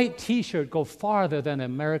 A white T-shirt goes farther than an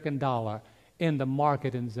American dollar in the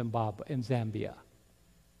market in Zambia.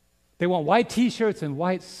 They want white T-shirts and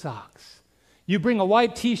white socks. You bring a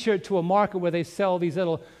white T-shirt to a market where they sell these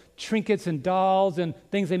little trinkets and dolls and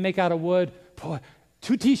things they make out of wood. Boy,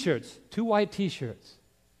 2 T-shirts, 2 white T-shirts.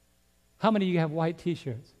 How many of you have white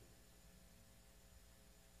T-shirts?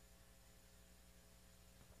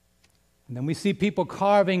 And then we see people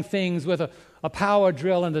carving things with a power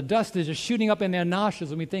drill, and the dust is just shooting up in their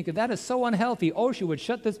nostrils, and we think, that is so unhealthy. OSHA would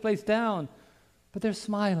shut this place down. But they're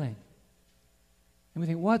smiling. And we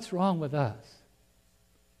think, what's wrong with us?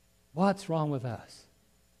 What's wrong with us?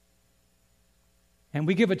 And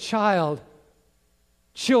we give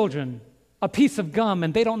children, a piece of gum,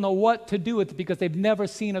 and they don't know what to do with it because they've never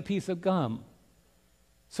seen a piece of gum.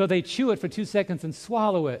 So they chew it for 2 seconds and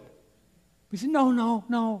swallow it. We say,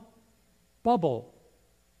 no. Bubble.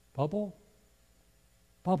 Bubble?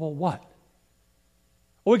 Bubble what?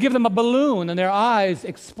 Or we give them a balloon and their eyes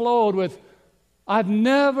explode with, I've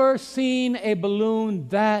never seen a balloon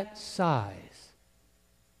that size.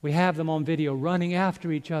 We have them on video running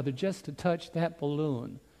after each other just to touch that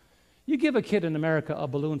balloon. You give a kid in America a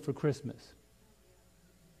balloon for Christmas.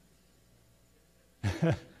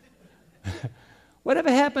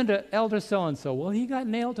 Whatever happened to Elder so-and-so? Well, he got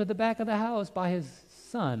nailed to the back of the house by his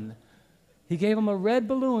son. He gave him a red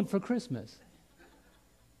balloon for Christmas,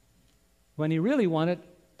 when he really wanted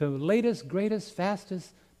the latest, greatest,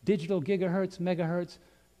 fastest digital gigahertz, megahertz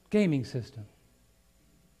gaming system.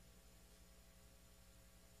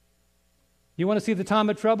 You want to see the time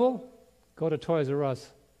of trouble? Go to Toys R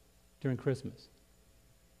Us during Christmas.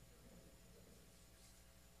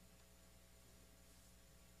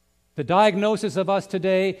 The diagnosis of us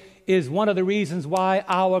today is one of the reasons why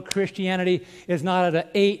our Christianity is not at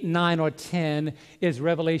an 8, 9, or 10, is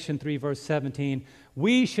Revelation 3, verse 17.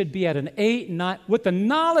 We should be at an 8, 9, with the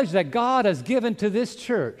knowledge that God has given to this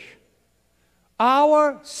church.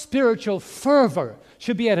 Our spiritual fervor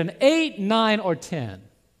should be at an 8, 9, or 10.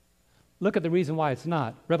 Look at the reason why it's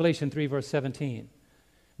not. Revelation 3, verse 17.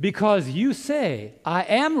 Because you say, I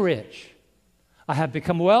am rich, I have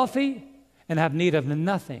become wealthy, and have need of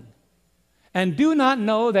nothing, and do not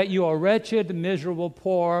know that you are wretched, miserable,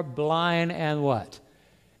 poor, blind, and what?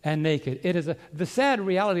 And naked. It is the sad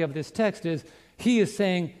reality of this text is he is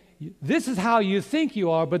saying, this is how you think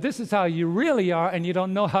you are, but this is how you really are, and you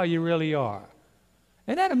don't know how you really are.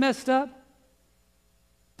 Ain't that messed up?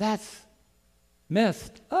 That's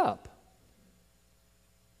messed up.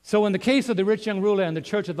 So in the case of the rich young ruler and the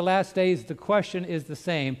church of the last days, the question is the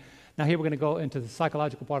same. Now here we're going to go into the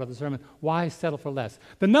psychological part of the sermon. Why settle for less?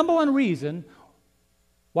 The number one reason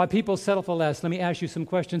why people settle for less, let me ask you some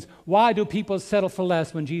questions. Why do people settle for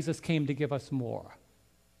less when Jesus came to give us more?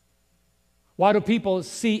 Why do people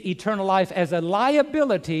see eternal life as a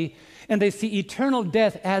liability and they see eternal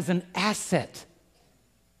death as an asset?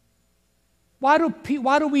 Why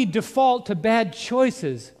do we default to bad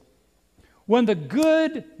choices when the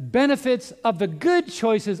good benefits of the good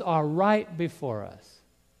choices are right before us?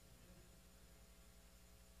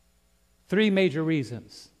 3 major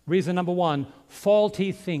reasons. Reason number 1,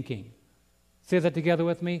 faulty thinking. Say that together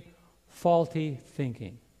with me. Faulty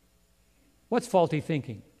thinking. What's faulty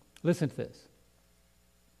thinking? Listen to this.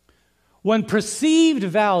 When perceived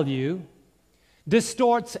value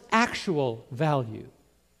distorts actual value.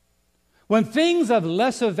 When things of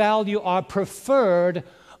lesser value are preferred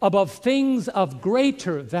above things of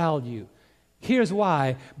greater value. Here's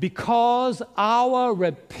why. Because our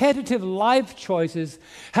repetitive life choices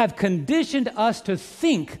have conditioned us to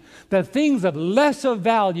think that things of lesser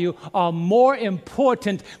value are more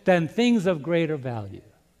important than things of greater value.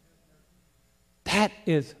 That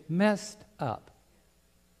is messed up.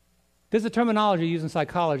 There's a terminology used in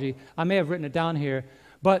psychology. I may have written it down here,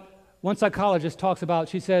 but one psychologist talks about,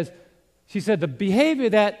 she said the behavior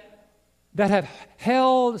that have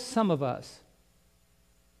held some of us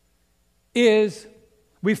is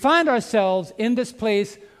we find ourselves in this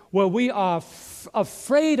place where we are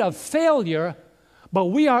afraid of failure, but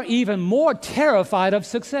we are even more terrified of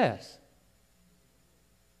success.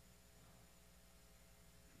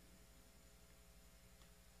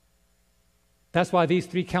 That's why these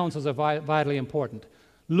three counsels are vitally important.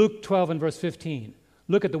 Luke 12 and verse 15.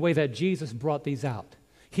 Look at the way that Jesus brought these out.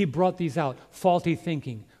 He brought these out. Faulty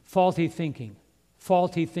thinking, faulty thinking,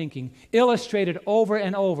 faulty thinking, illustrated over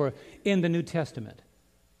and over in the New Testament.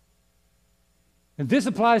 And this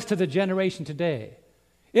applies to the generation today.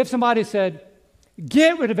 If somebody said,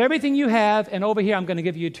 get rid of everything you have, and over here I'm going to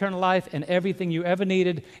give you eternal life and everything you ever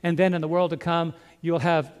needed, and then in the world to come you'll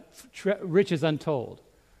have riches untold.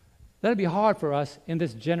 That'd be hard for us in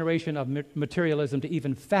this generation of materialism to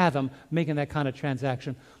even fathom making that kind of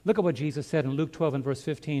transaction. Look at what Jesus said in Luke 12 and verse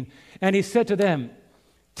 15. And he said to them,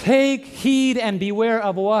 take heed and beware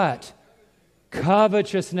of what?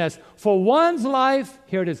 Covetousness. For one's life,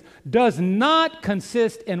 here it is, does not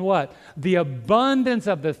consist in what? The abundance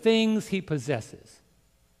of the things he possesses.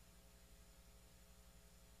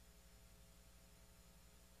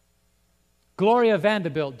 Gloria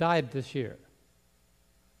Vanderbilt died this year.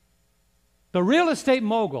 The real estate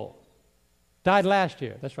mogul died last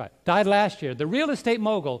year. That's right, died last year. The real estate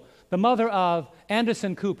mogul, the mother of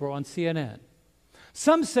Anderson Cooper on CNN.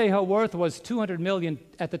 Some say her worth was $200 million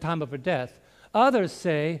at the time of her death. Others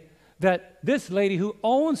say that this lady who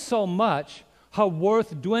owns so much, her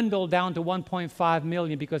worth dwindled down to $1.5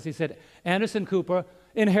 million because he said Anderson Cooper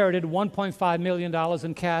inherited $1.5 million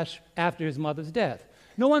in cash after his mother's death.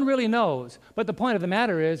 No one really knows, but the point of the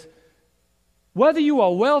matter is, whether you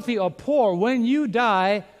are wealthy or poor, when you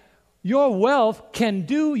die, your wealth can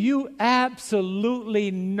do you absolutely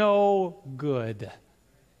no good.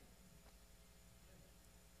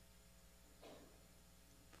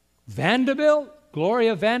 Vanderbilt,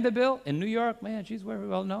 Gloria Vanderbilt in New York, man, she's very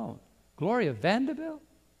well known. Gloria Vanderbilt?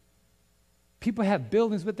 People have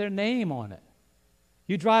buildings with their name on it.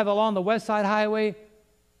 You drive along the West Side Highway,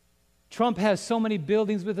 Trump has so many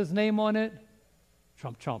buildings with his name on it.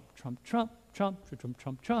 Trump, Trump, Trump, Trump. Trump, Trump,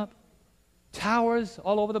 Trump, Trump. Towers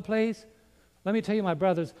all over the place. Let me tell you, my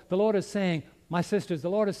brothers, the Lord is saying, my sisters, the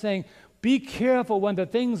Lord is saying, be careful when the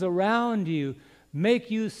things around you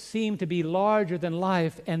make you seem to be larger than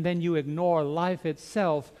life, and then you ignore life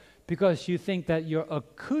itself because you think that your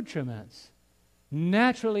accoutrements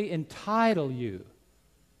naturally entitle you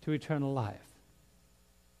to eternal life.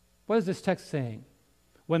 What is this text saying?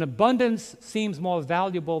 When abundance seems more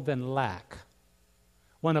valuable than lack,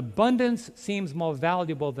 when abundance seems more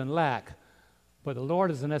valuable than lack, but the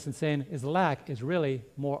Lord is in essence saying is lack is really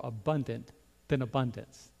more abundant than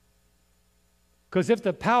abundance. Because if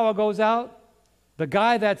the power goes out, the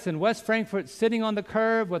guy that's in West Frankfort sitting on the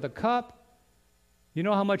curb with a cup, you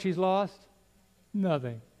know how much he's lost?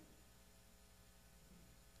 Nothing.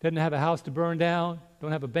 Doesn't have a house to burn down,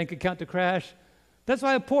 don't have a bank account to crash. That's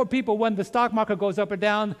why poor people, when the stock market goes up or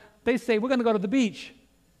down, they say, we're going to go to the beach.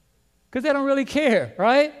 Because they don't really care,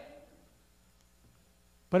 right?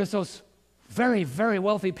 But it's those very, very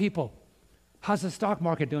wealthy people. How's the stock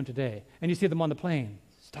market doing today? And you see them on the plane.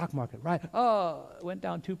 Stock market, right? Oh, it went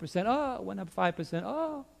down 2%. Oh, it went up 5%.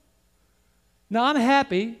 Oh. Now, I'm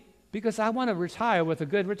happy because I want to retire with a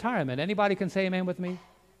good retirement. Anybody can say amen with me?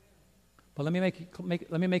 But let me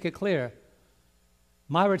make it clear.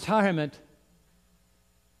 My retirement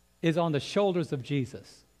is on the shoulders of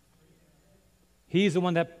Jesus. He's the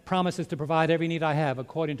one that promises to provide every need I have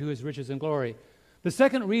according to his riches and glory. The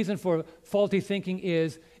second reason for faulty thinking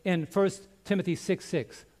is in 1 Timothy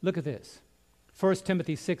 6:6. Look at this. 1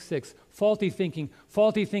 Timothy 6:6. Faulty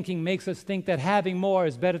thinking makes us think that having more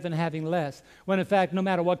is better than having less, when in fact, no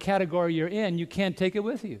matter what category you're in, you can't take it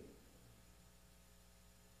with you.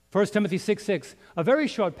 1 Timothy 6:6, a very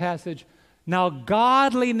short passage. Now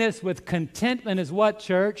godliness with contentment is what,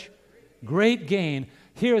 church? Great gain.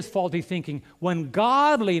 Here is faulty thinking. When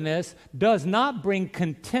godliness does not bring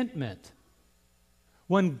contentment.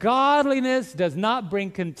 When godliness does not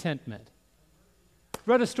bring contentment. I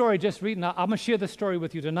read a story just reading. I'm going to share this story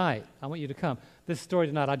with you tonight. I want you to come. This story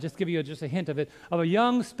tonight, I'll just give you just a hint of it, of a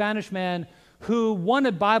young Spanish man who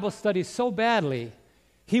wanted Bible study so badly,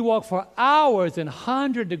 He walked for hours in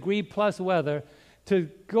 100-degree plus weather to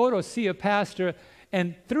go to see a pastor,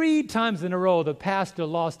 and 3 times in a row, the pastor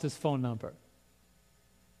lost his phone number.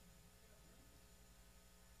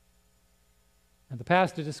 And the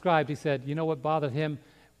pastor described, he said, you know what bothered him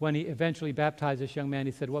when he eventually baptized this young man?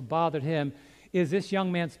 He said, what bothered him is this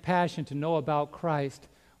young man's passion to know about Christ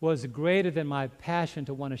was greater than my passion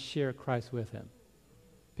to want to share Christ with him.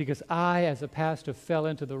 Because I, as a pastor, fell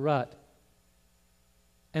into the rut.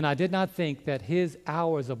 And I did not think that his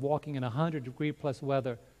hours of walking in 100-degree plus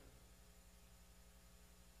weather,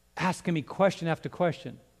 asking me question after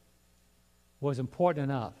question, was important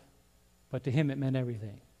enough. But to him, it meant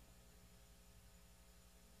everything.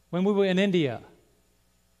 When we were in India,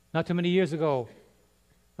 not too many years ago,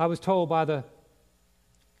 I was told by the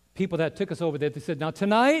people that took us over there, they said, now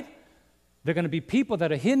tonight, there are going to be people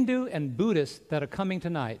that are Hindu and Buddhist that are coming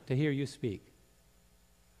tonight to hear you speak.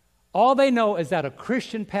 All they know is that a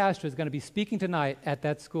Christian pastor is going to be speaking tonight at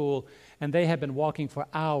that school, and they have been walking for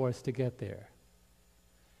hours to get there.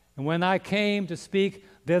 And when I came to speak,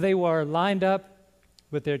 there they were lined up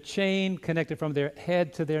with their chain connected from their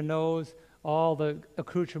head to their nose, all the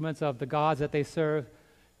accoutrements of the gods that they serve.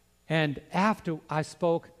 And after I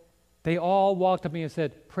spoke, they all walked up to me and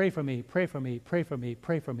said, pray for me, pray for me, pray for me,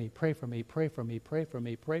 pray for me, pray for me, pray for me, pray for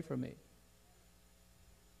me, pray for me.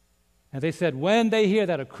 And they said, when they hear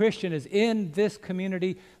that a Christian is in this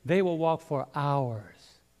community, they will walk for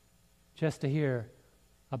hours just to hear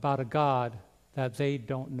about a God that they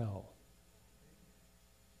don't know.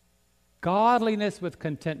 Godliness with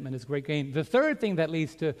contentment is great gain. The third thing that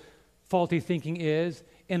leads to faulty thinking is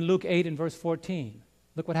in Luke 8 and verse 14.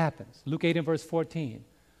 Look what happens. Luke 8 and verse 14.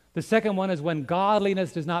 The second one is when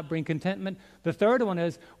godliness does not bring contentment. The third one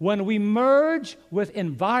is when we merge with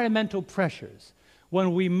environmental pressures.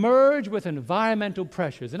 When we merge with environmental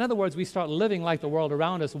pressures. In other words, we start living like the world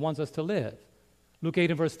around us wants us to live. Luke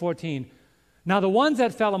 8 and verse 14. Now the ones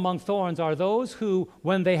that fell among thorns are those who,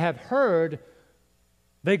 when they have heard,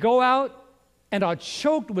 they go out and are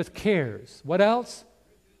choked with cares. What else?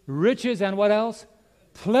 Riches and what else?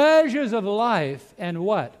 Pleasures of life and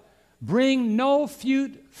what? Bring no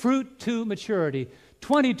fruit to maturity.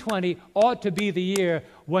 2020 ought to be the year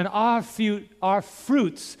when our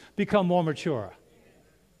fruits become more mature.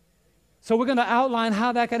 So we're going to outline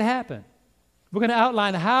how that can happen. We're going to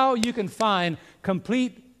outline how you can find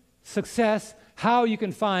complete success, how you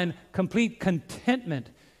can find complete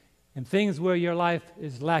contentment in things where your life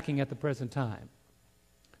is lacking at the present time.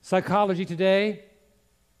 Psychology Today,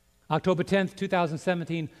 October 10th,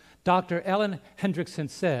 2017, Dr. Ellen Hendrickson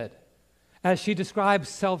said, as she describes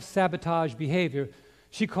self-sabotage behavior,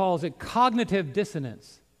 she calls it cognitive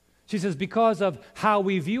dissonance. She says, because of how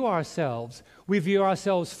we view ourselves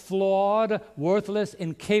flawed, worthless,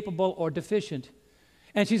 incapable, or deficient.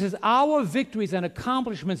 And she says, our victories and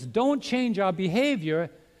accomplishments don't change our behavior.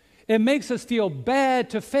 It makes us feel bad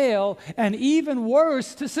to fail and even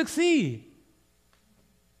worse to succeed.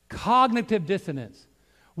 Cognitive dissonance.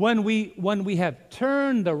 When we have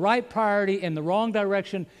turned the right priority in the wrong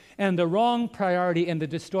direction and the wrong priority in the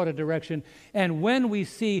distorted direction, and when we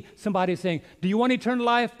see somebody saying, do you want eternal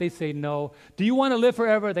life? They say no. Do you want to live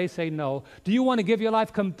forever? They say no. Do you want to give your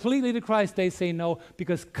life completely to Christ? They say no,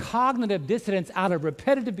 because cognitive dissonance out of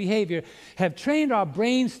repetitive behavior have trained our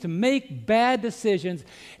brains to make bad decisions,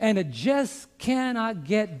 and it just cannot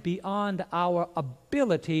get beyond our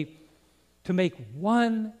ability to make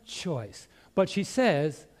one choice. But she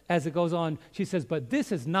says, as it goes on, she says, but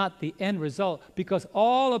this is not the end result, because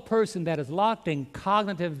all a person that is locked in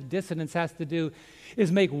cognitive dissonance has to do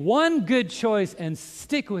is make one good choice and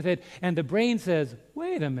stick with it, and the brain says,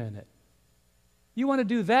 wait a minute, you want to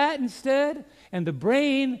do that instead? And the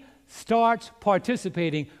brain starts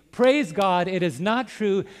participating. Praise God, it is not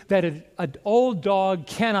true that an old dog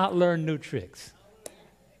cannot learn new tricks.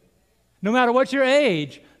 No matter what your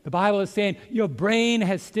age, the Bible is saying your brain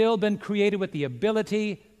has still been created with the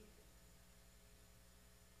ability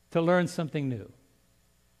to learn something new.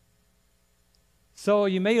 So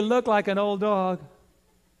you may look like an old dog,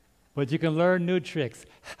 but you can learn new tricks.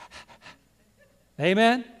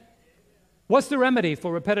 Amen? What's the remedy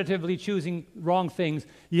for repetitively choosing wrong things?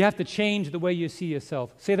 You have to change the way you see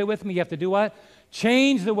yourself. Say that with me. You have to do what?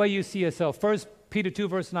 Change the way you see yourself. 1 Peter 2,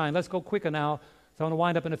 verse 9. Let's go quicker now. So I want to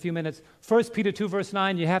wind up in a few minutes. 1 Peter 2, verse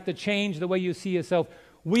 9, you have to change the way you see yourself.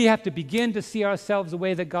 We have to begin to see ourselves the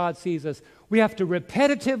way that God sees us. We have to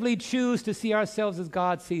repetitively choose to see ourselves as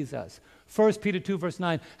God sees us. 1 Peter 2, verse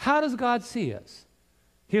 9. How does God see us?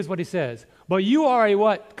 Here's what he says. But you are a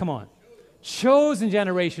what? Come on. chosen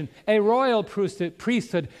generation, a royal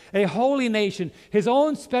priesthood, a holy nation, his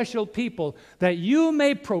own special people, that you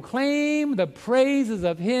may proclaim the praises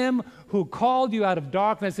of him who called you out of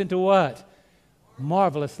darkness into what?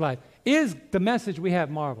 Marvelous light. Is the message we have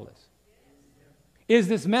marvelous? Is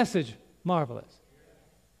this message marvelous?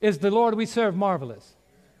 Is the Lord we serve marvelous?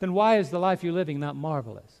 Then why is the life you're living not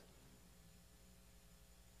marvelous?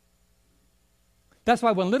 That's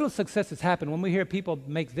why when little successes happen, when we hear people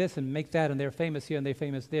make this and make that, and they're famous here and they're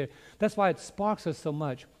famous there, that's why it sparks us so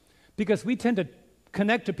much. Because we tend to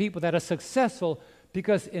connect to people that are successful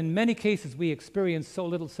because in many cases we experience so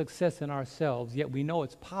little success in ourselves, yet we know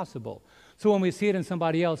it's possible. So when we see it in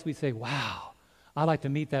somebody else, we say, wow, I'd like to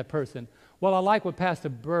meet that person. Well, I like what Pastor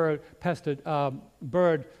Bird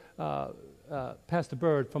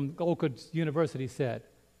from Oakwood University said,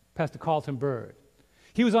 Pastor Carlton Bird.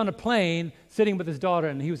 He was on a plane sitting with his daughter,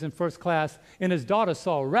 and he was in first class, and his daughter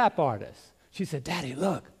saw a rap artist. She said, Daddy,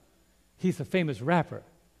 look, he's a famous rapper.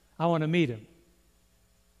 I want to meet him.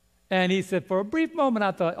 And he said, for a brief moment,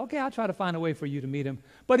 I thought, okay, I'll try to find a way for you to meet him.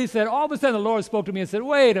 But he said, all of a sudden, the Lord spoke to me and said,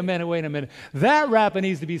 wait a minute. That rapper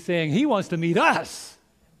needs to be saying he wants to meet us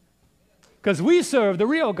because we serve the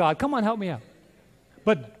real God. Come on, help me out.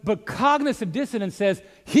 But cognitive dissonance says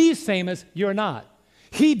he's famous, you're not.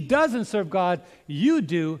 He doesn't serve God, you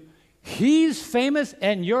do. He's famous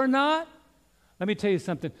and you're not. Let me tell you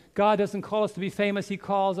something. God doesn't call us to be famous. He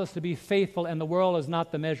calls us to be faithful, and the world is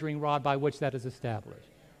not the measuring rod by which that is established.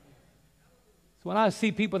 So when I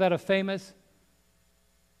see people that are famous,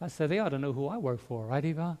 I say, they ought to know who I work for, right,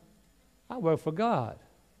 Yvonne? I work for God.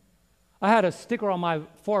 I had a sticker on my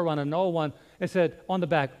Forerunner, an old one. It said on the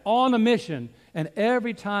back, on a mission. And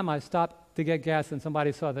every time I stopped to get gas and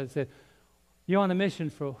somebody saw that, it said, you're on a mission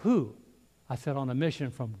for who? I said, on a mission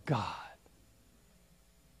from God.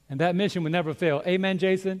 And that mission would never fail. Amen,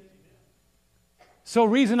 Jason? So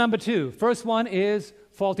reason number 2. First one is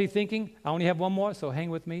faulty thinking. I only have one more, so hang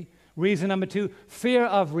with me. Reason number 2, fear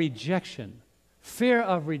of rejection. Fear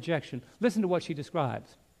of rejection. Listen to what she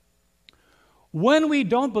describes. When we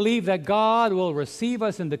don't believe that God will receive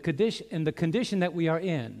us in the condition that we are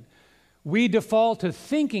in, we default to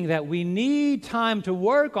thinking that we need time to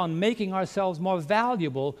work on making ourselves more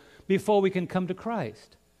valuable before we can come to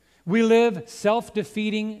Christ. We live with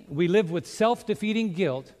self-defeating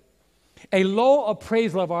guilt, a low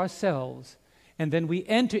appraisal of ourselves, and then we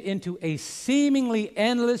enter into a seemingly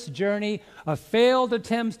endless journey of failed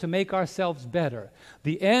attempts to make ourselves better.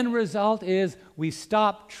 The end result is we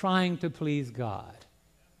stop trying to please God.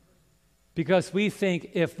 Because we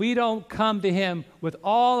think if we don't come to him with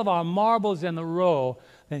all of our marbles in a row,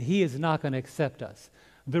 then he is not going to accept us.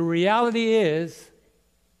 The reality is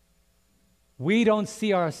we don't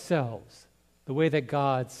see ourselves the way that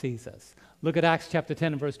God sees us. Look at Acts chapter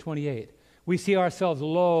 10 and verse 28. We see ourselves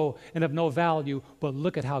low and of no value, but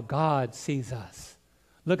look at how God sees us.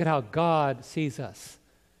 Look at how God sees us.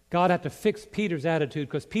 God had to fix Peter's attitude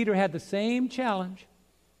because Peter had the same challenge.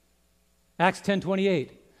 Acts 10:28.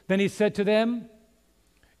 Then he said to them,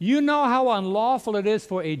 you know how unlawful it is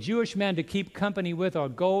for a Jewish man to keep company with or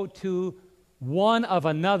go to one of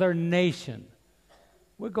another nation.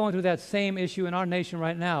 We're going through that same issue in our nation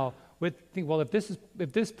right now. We think, well, if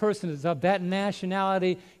this person is of that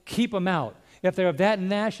nationality, keep them out. If they're of that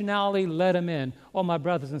nationality, let them in. Oh, my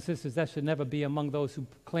brothers and sisters, that should never be among those who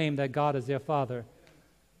claim that God is their Father.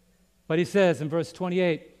 But he says in verse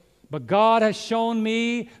 28, but God has shown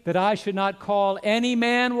me that I should not call any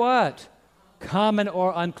man what? Common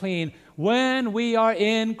or unclean. When we are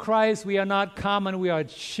in Christ, we are not common. We are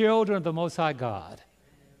children of the Most High God.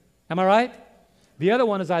 Am I right? The other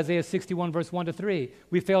one is Isaiah 61, verse 1 to 3.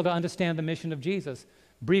 We fail to understand the mission of Jesus.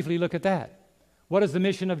 Briefly look at that. What is the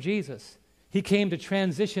mission of Jesus? He came to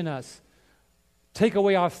transition us, take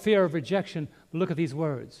away our fear of rejection. Look at these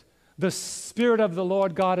words. The Spirit of the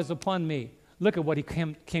Lord God is upon me. Look at what he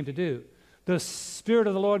came to do. The Spirit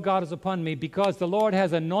of the Lord God is upon me because the Lord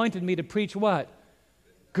has anointed me to preach what?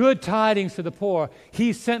 Good tidings to the poor.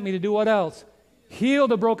 He sent me to do what else? Heal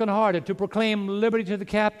the brokenhearted, to proclaim liberty to the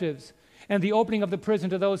captives, and the opening of the prison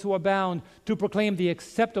to those who are bound, to proclaim the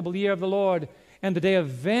acceptable year of the Lord and the day of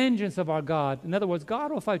vengeance of our God. In other words,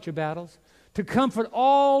 God will fight your battles. To comfort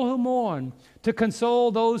all who mourn, to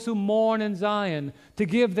console those who mourn in Zion, to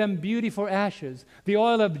give them beauty for ashes, the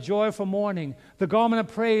oil of joy for mourning, the garment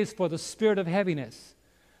of praise for the spirit of heaviness,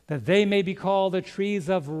 that they may be called the trees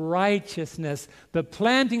of righteousness, the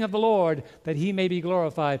planting of the Lord, that he may be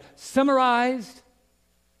glorified. Summarized,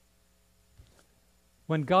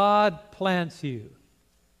 when God plants you,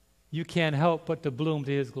 you can't help but to bloom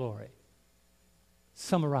to his glory.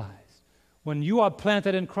 Summarized, when you are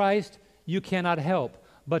planted in Christ, you cannot help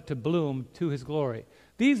but to bloom to His glory.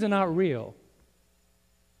 These are not real.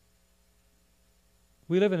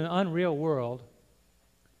 We live in an unreal world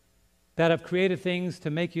that have created things to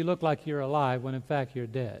make you look like you're alive when in fact you're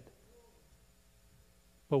dead.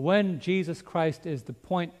 But when Jesus Christ is the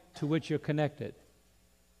point to which you're connected,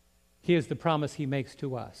 here's the promise He makes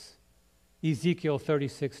to us. Ezekiel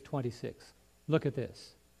 36:26. Look at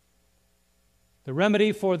this. The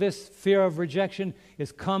remedy for this fear of rejection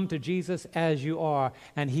is come to Jesus as you are,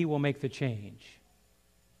 and He will make the change.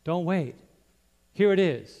 Don't wait. Here it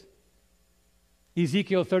is.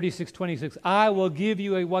 Ezekiel 36:26. I will give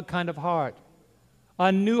you a what kind of heart?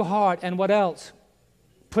 A new heart. And what else?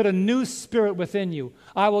 Put a new spirit within you.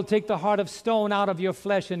 I will take the heart of stone out of your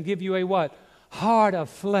flesh and give you a what? Heart of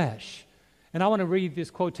flesh. And I want to read this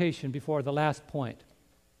quotation before the last point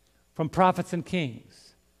from Prophets and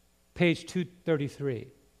Kings, page 233.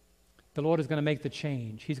 The Lord is going to make the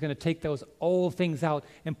change. He's going to take those old things out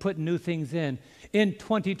and put new things in. In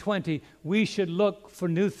 2020, we should look for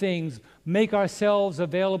new things, make ourselves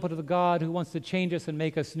available to the God who wants to change us and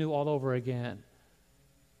make us new all over again.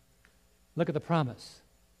 Look at the promise.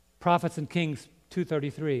 Prophets and Kings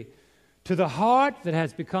 2:33. To the heart that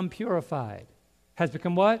has become purified. Has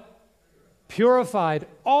become what? Purified.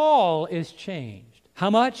 All is changed. How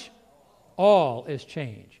much? All is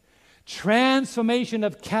changed. Transformation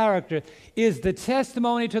of character is the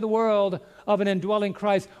testimony to the world of an indwelling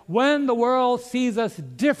Christ. When the world sees us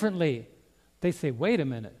differently, they say, wait a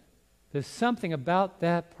minute, there's something about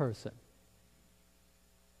that person.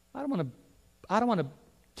 I don't want to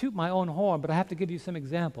toot my own horn, but I have to give you some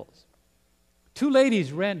examples. Two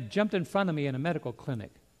ladies jumped in front of me in a medical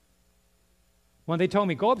clinic. When they told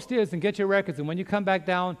me, go upstairs and get your records, and when you come back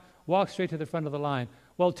down, walk straight to the front of the line.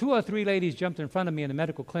 Well, 2 or 3 ladies jumped in front of me in a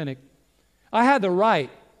medical clinic. I had the right,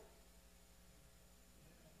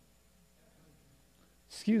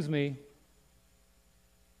 to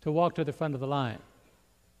walk to the front of the line.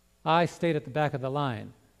 I stayed at the back of the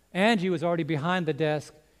line. Angie was already behind the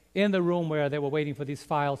desk in the room where they were waiting for these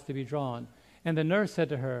files to be drawn. And the nurse said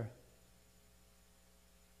to her,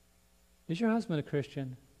 is your husband a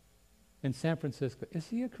Christian? In San Francisco. Is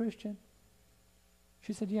he a Christian?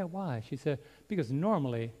 She said, yeah, why? She said, because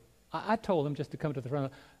normally, I told him just to come to the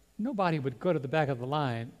front. Nobody would go to the back of the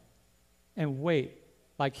line and wait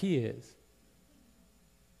like he is.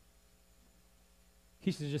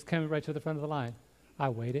 He should just come right to the front of the line. I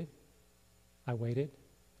waited.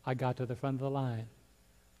 I got to the front of the line.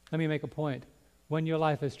 Let me make a point. When your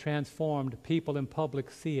life is transformed, people in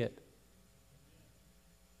public see it.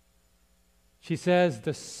 She says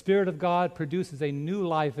the Spirit of God produces a new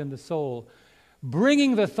life in the soul,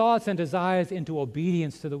 bringing the thoughts and desires into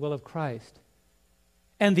obedience to the will of Christ.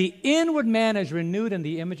 And the inward man is renewed in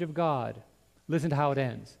the image of God. Listen to how it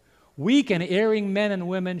ends. Weak and erring men and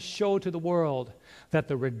women show to the world that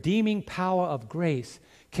the redeeming power of grace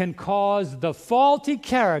can cause the faulty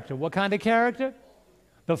character, what kind of character?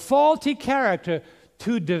 The faulty character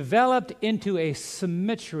to develop into a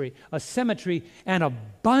symmetry, and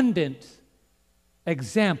abundant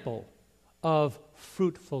example of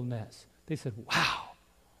fruitfulness. They said, wow,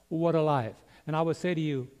 what a life. And I would say to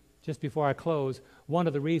you, just before I close, one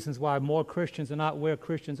of the reasons why more Christians are not where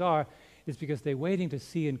Christians are is because they're waiting to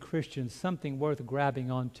see in Christians something worth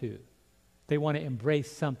grabbing onto. They want to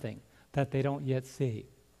embrace something that they don't yet see.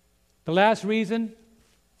 The last reason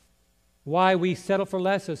why we settle for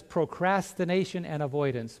less is procrastination and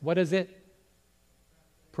avoidance. What is it?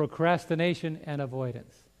 Procrastination and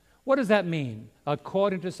avoidance. What does that mean?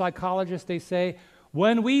 According to psychologists, they say,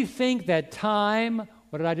 when we think that time,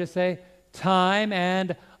 what did I just say? Time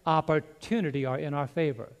and opportunity are in our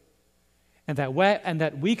favor. And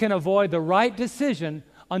that we can avoid the right decision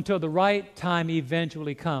until the right time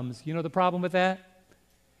eventually comes. You know the problem with that?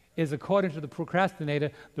 Is according to the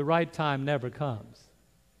procrastinator, the right time never comes.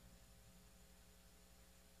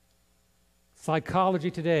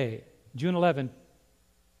 Psychology Today, June 11,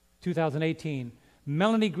 2018.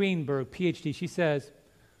 Melanie Greenberg, PhD, she says,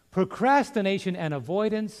 procrastination and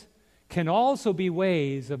avoidance can also be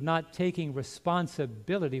ways of not taking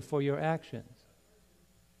responsibility for your actions.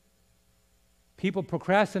 People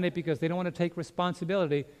procrastinate because they don't want to take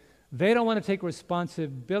responsibility. They don't want to take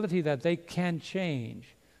responsibility that they can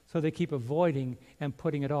change, so they keep avoiding and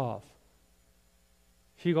putting it off.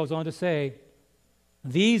 She goes on to say,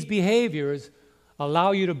 these behaviors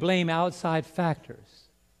allow you to blame outside factors,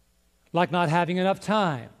 like not having enough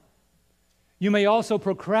time. You may also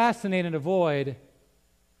procrastinate and avoid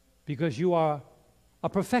because you are a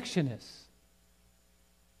perfectionist.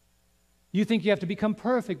 You think you have to become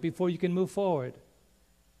perfect before you can move forward,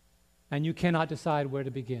 and you cannot decide where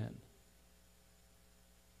to begin.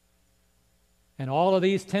 And all of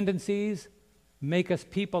these tendencies make us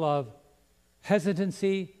people of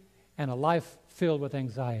hesitancy and a life filled with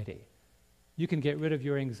anxiety. You can get rid of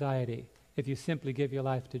your anxiety if you simply give your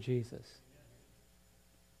life to Jesus.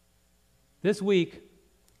 This week,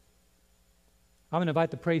 I'm going to invite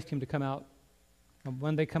the praise team to come out. And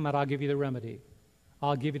when they come out, I'll give you the remedy.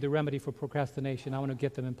 I'll give you the remedy for procrastination. I want to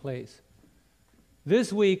get them in place.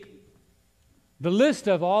 This week, the list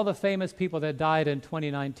of all the famous people that died in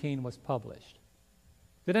 2019 was published.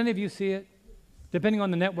 Did any of you see it? Depending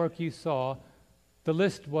on the network you saw, the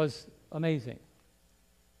list was amazing.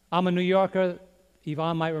 I'm a New Yorker.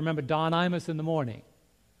 Yvonne might remember Don Imus in the morning.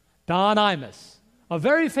 Don Imus, a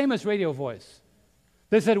very famous radio voice.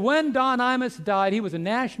 They said when Don Imus died, he was a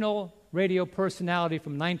national radio personality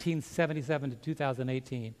from 1977 to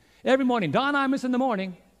 2018. Every morning, Don Imus in the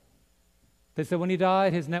morning. They said when he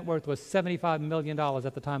died, his net worth was $75 million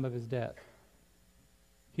at the time of his death.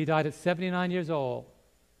 He died at 79 years old,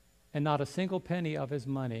 and not a single penny of his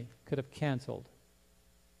money could have canceled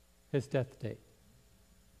his death date.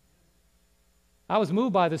 I was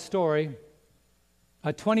moved by the story.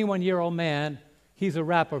 A 21-year-old man, he's a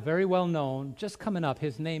rapper, very well known, just coming up.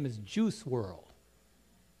 His name is Juice WRLD.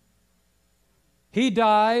 He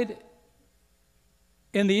died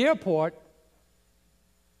in the airport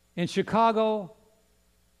in Chicago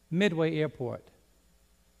Midway Airport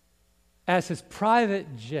as his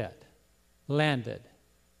private jet landed.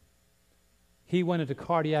 He went into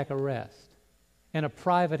cardiac arrest in a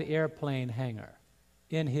private airplane hangar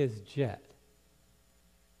in his jet.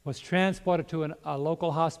 Was transported to a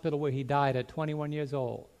local hospital where he died at 21 years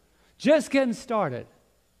old. Just getting started.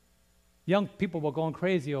 Young people were going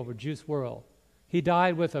crazy over Juice WRLD. He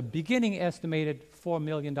died with a beginning estimated $4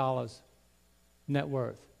 million net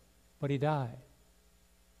worth, but he died.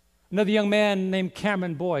 Another young man named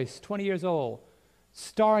Cameron Boyce, 20 years old,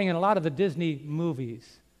 starring in a lot of the Disney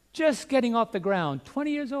movies, just getting off the ground,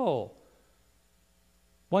 20 years old.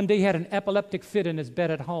 One day he had an epileptic fit in his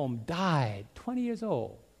bed at home, died, 20 years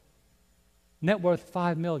old. Net worth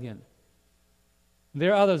 $5 million.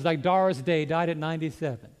 There are others like Doris Day, died at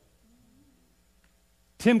 97.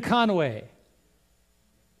 Tim Conway,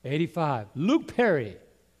 85. Luke Perry,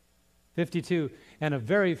 52. And a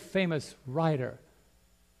very famous writer,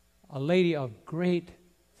 a lady of great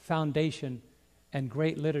foundation and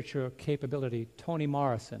great literature capability, Toni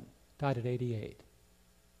Morrison, died at 88.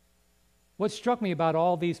 What struck me about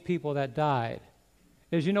all these people that died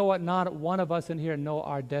is, you know what, not one of us in here know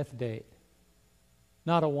our death date.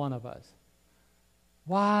 Not a one of us.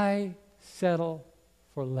 Why settle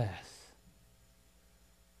for less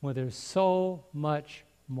when there's so much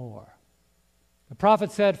more? The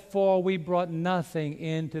prophet said, "For we brought nothing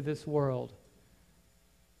into this world,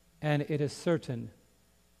 and it is certain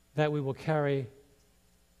that we will carry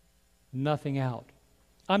nothing out."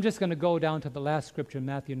 I'm just going to go down to the last scripture,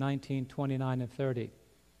 Matthew 19, 29 and 30.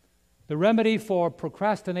 The remedy for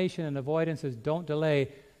procrastination and avoidance is don't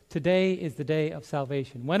delay. Today is the day of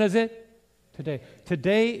salvation. When is it? Today.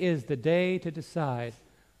 Today is the day to decide.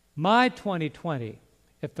 My 2020,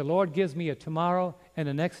 if the Lord gives me a tomorrow and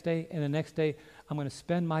the next day and the next day, I'm going to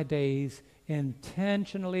spend my days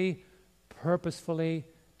intentionally, purposefully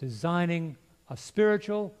designing a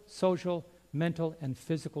spiritual, social, mental, and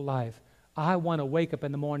physical life. I want to wake up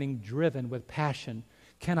in the morning driven with passion.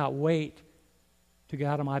 Cannot wait to get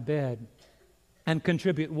out of my bed and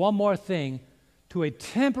contribute one more thing to a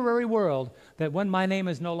temporary world that when my name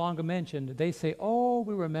is no longer mentioned, they say, "Oh,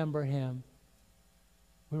 we remember him.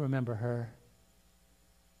 We remember her."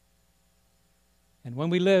 And when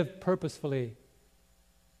we live purposefully,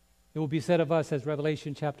 it will be said of us, as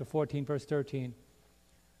Revelation chapter 14, verse 13,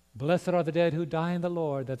 "Blessed are the dead who die in the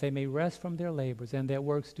Lord, that they may rest from their labors, and their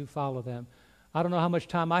works do follow them." I don't know how much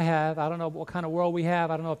time I have. I don't know what kind of world we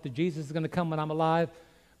have. I don't know if the Jesus is going to come when I'm alive.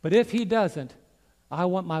 But if he doesn't, I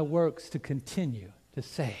want my works to continue to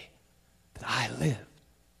say that I live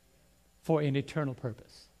for an eternal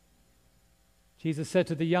purpose. Jesus said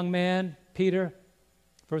to the young man, Peter,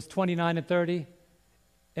 verse 29 and 30,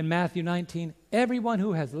 in Matthew 19, "Everyone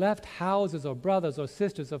who has left houses or brothers or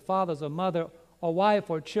sisters or fathers or mother or wife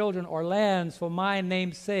or children or lands for my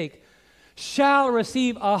name's sake shall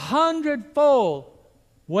receive 100-fold."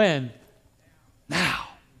 When?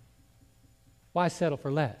 Now. Why settle for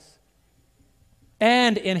less?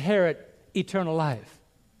 "And inherit eternal life.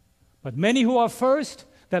 But many who are first,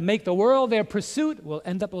 that make the world their pursuit, will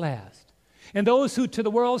end up last. And those who to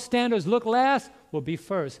the world's standards look last will be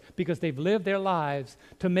first, because they've lived their lives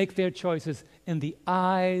to make their choices in the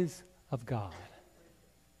eyes of God."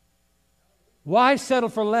 Why settle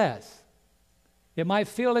for less? It might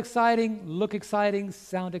feel exciting, look exciting,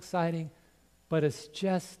 sound exciting, but it's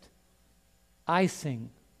just icing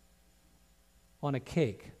on a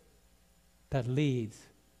cake that leads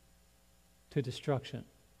to destruction.